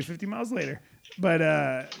 I'm gonna do 50 miles later. But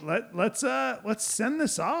let's send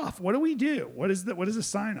this off. What do we do? What is the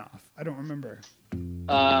sign off? I don't remember.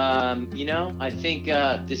 I think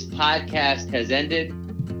this podcast has ended.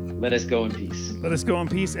 Let us go in peace. Let us go in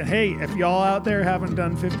peace. And hey, if y'all out there haven't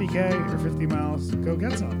done 50K or 50 miles, go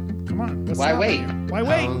get some. Come on. Why wait? Why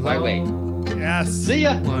wait? Why wait? Yes. See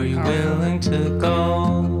ya. Were you willing to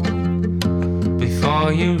go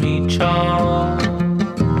before you reach all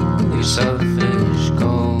your selfish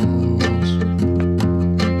goals?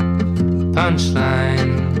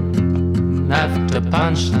 Punchline after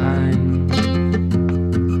punchline.